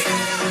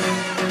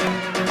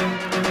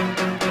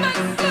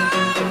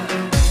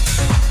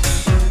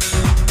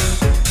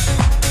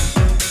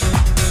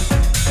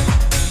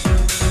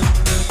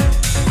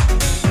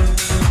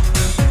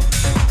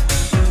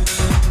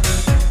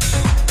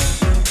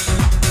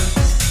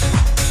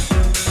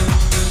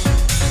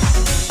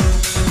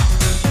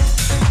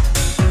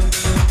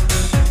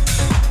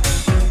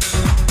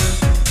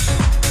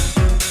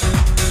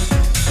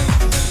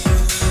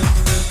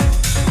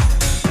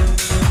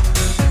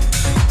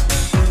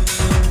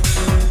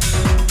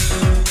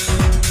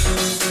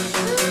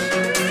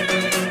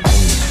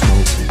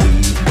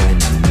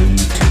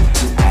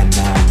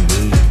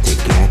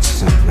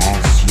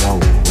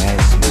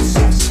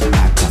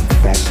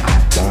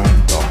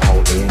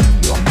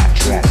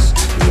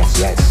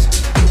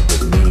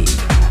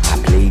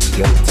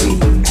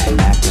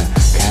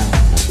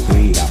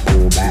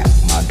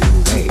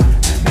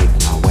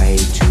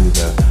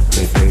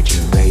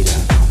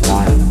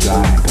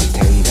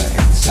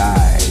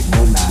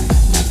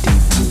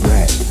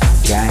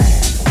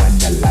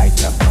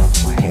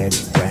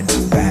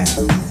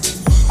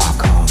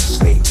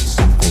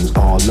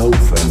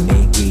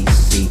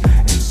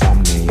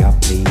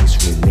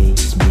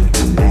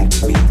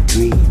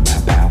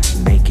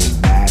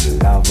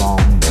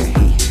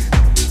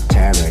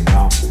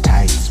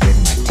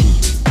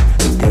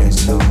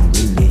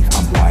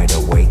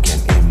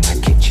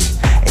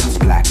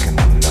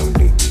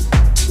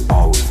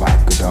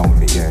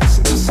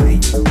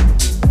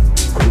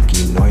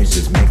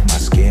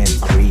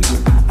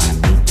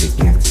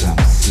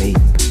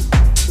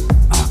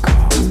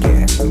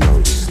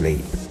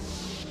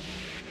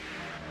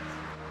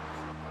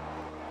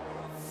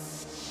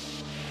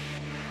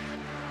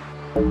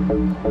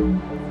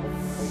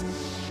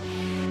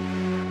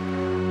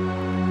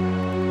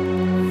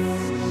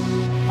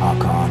 I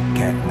can't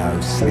get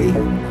no sleep.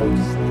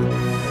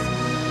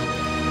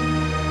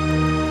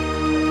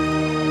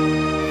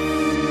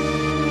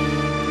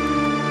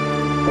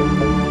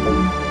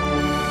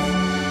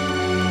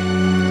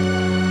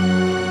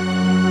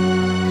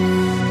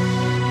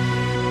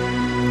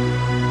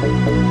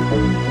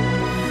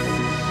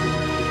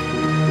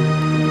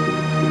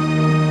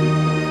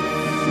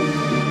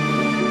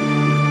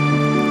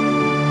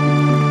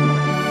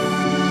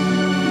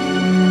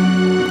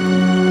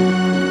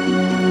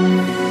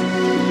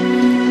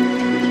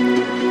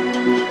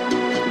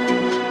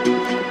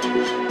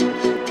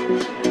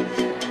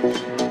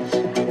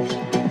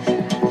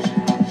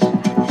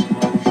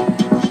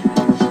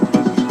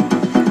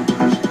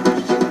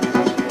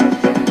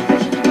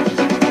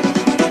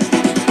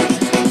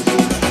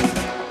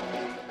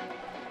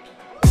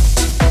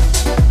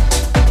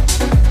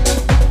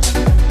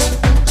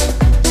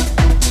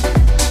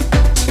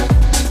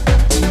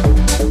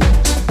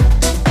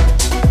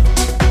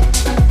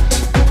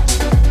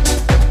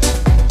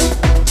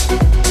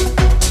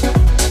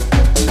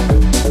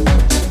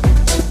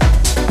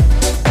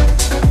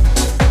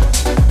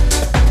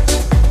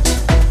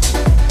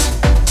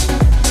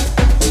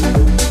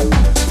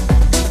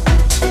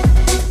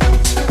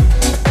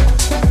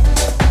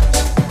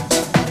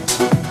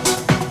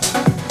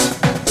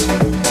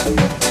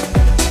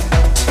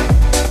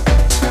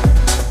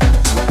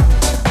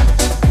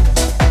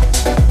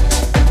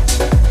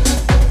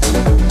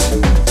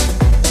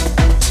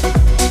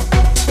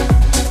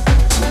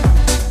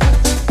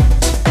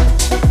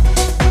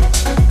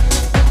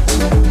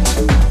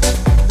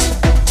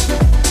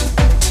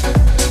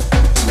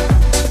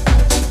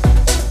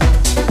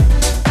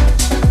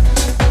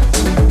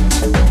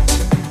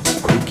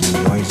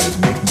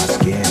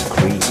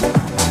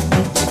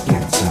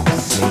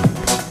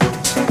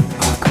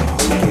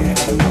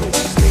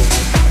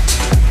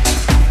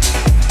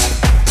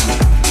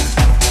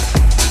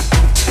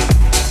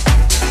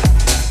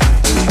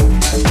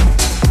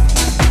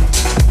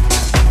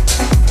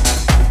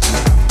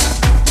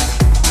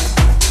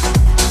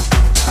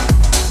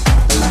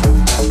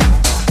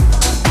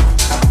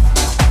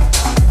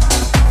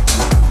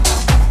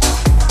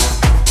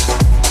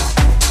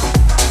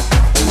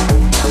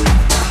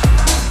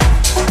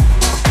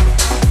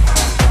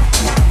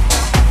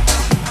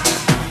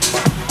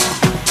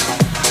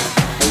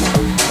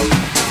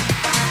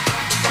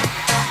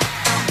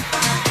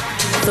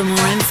 For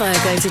more info,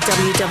 go to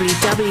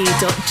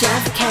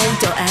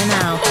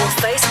www.jeffk.nl or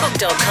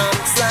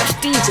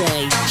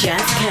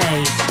facebook.com/DJ-JeffK.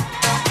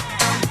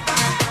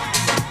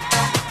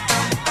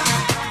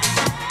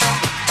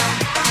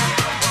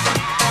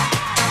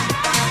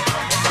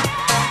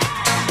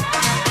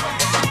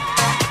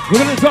 We're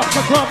gonna drop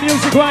some club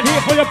music right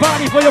here for your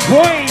body, for your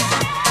brain.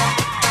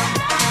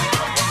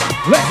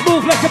 Let's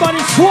move, let your body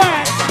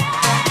sweat.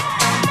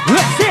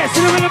 Let's dance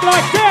in a rhythm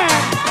like that.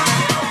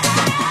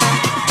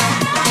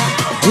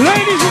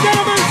 Ladies and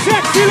gentlemen,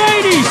 sexy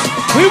ladies,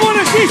 we We want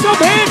to see some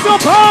hands up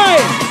high.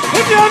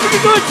 If you're having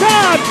a good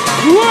time,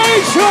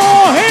 raise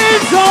your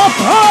hands up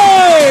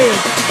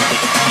high.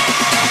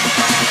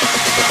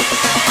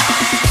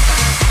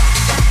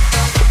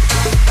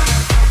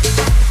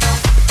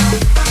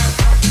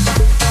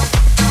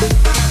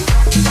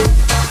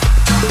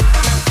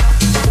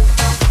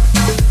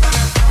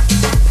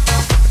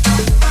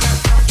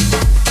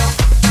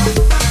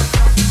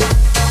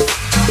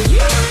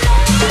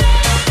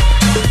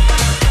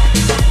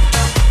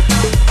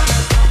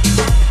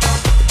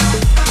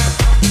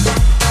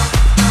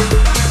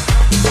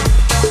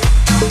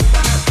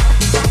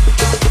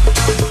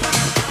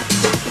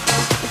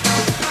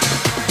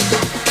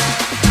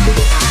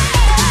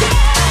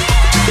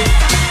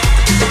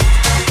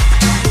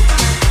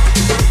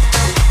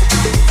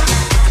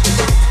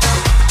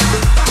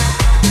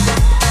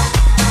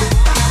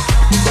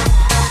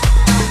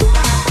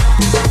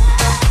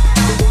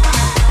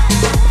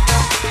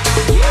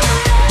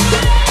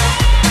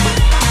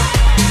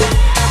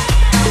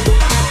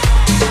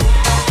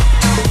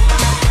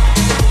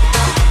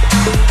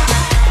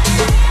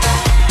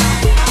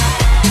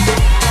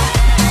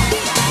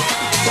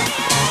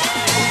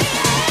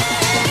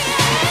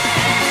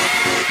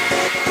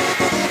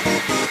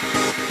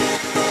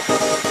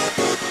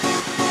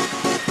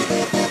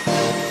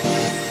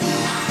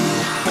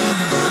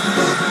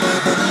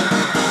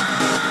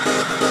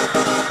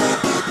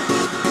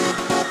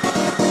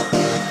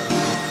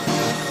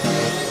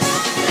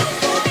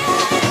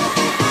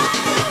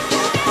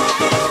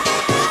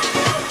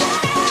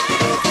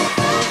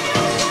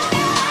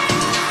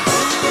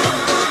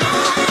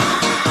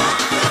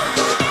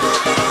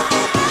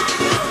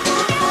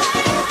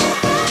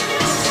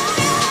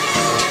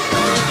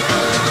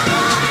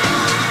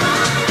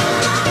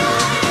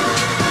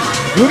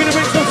 We're gonna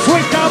bring some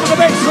sweet down with the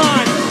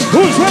baseline.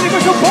 Who's ready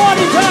for some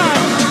party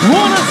time?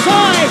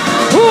 Waterside.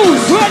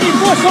 Who's ready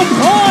for some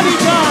party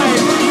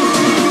time?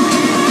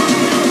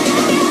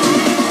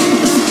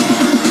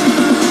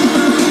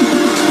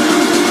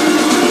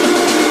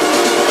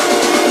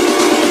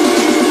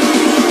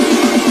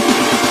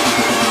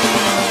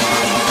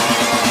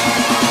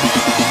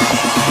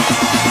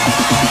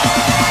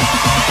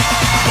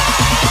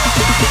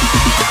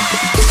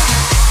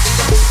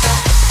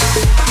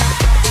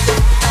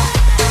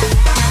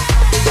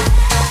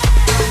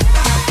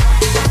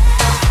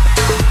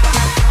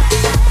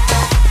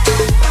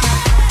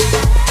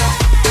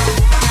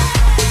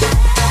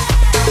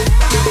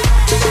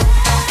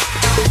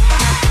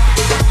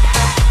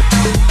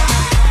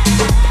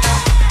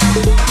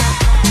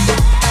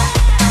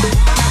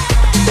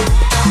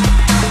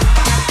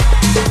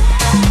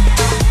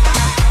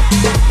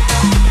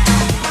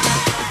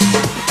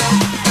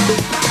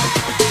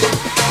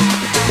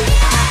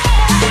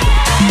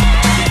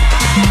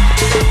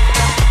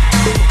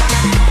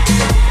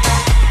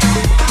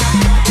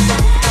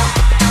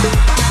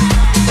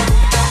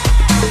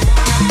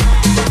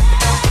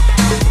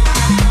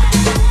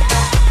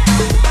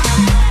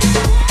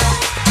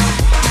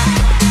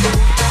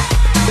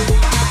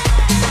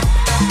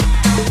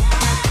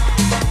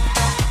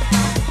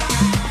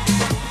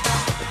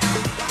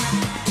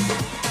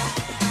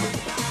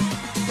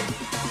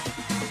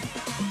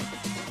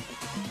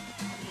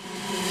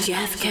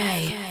 Jeff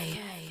K.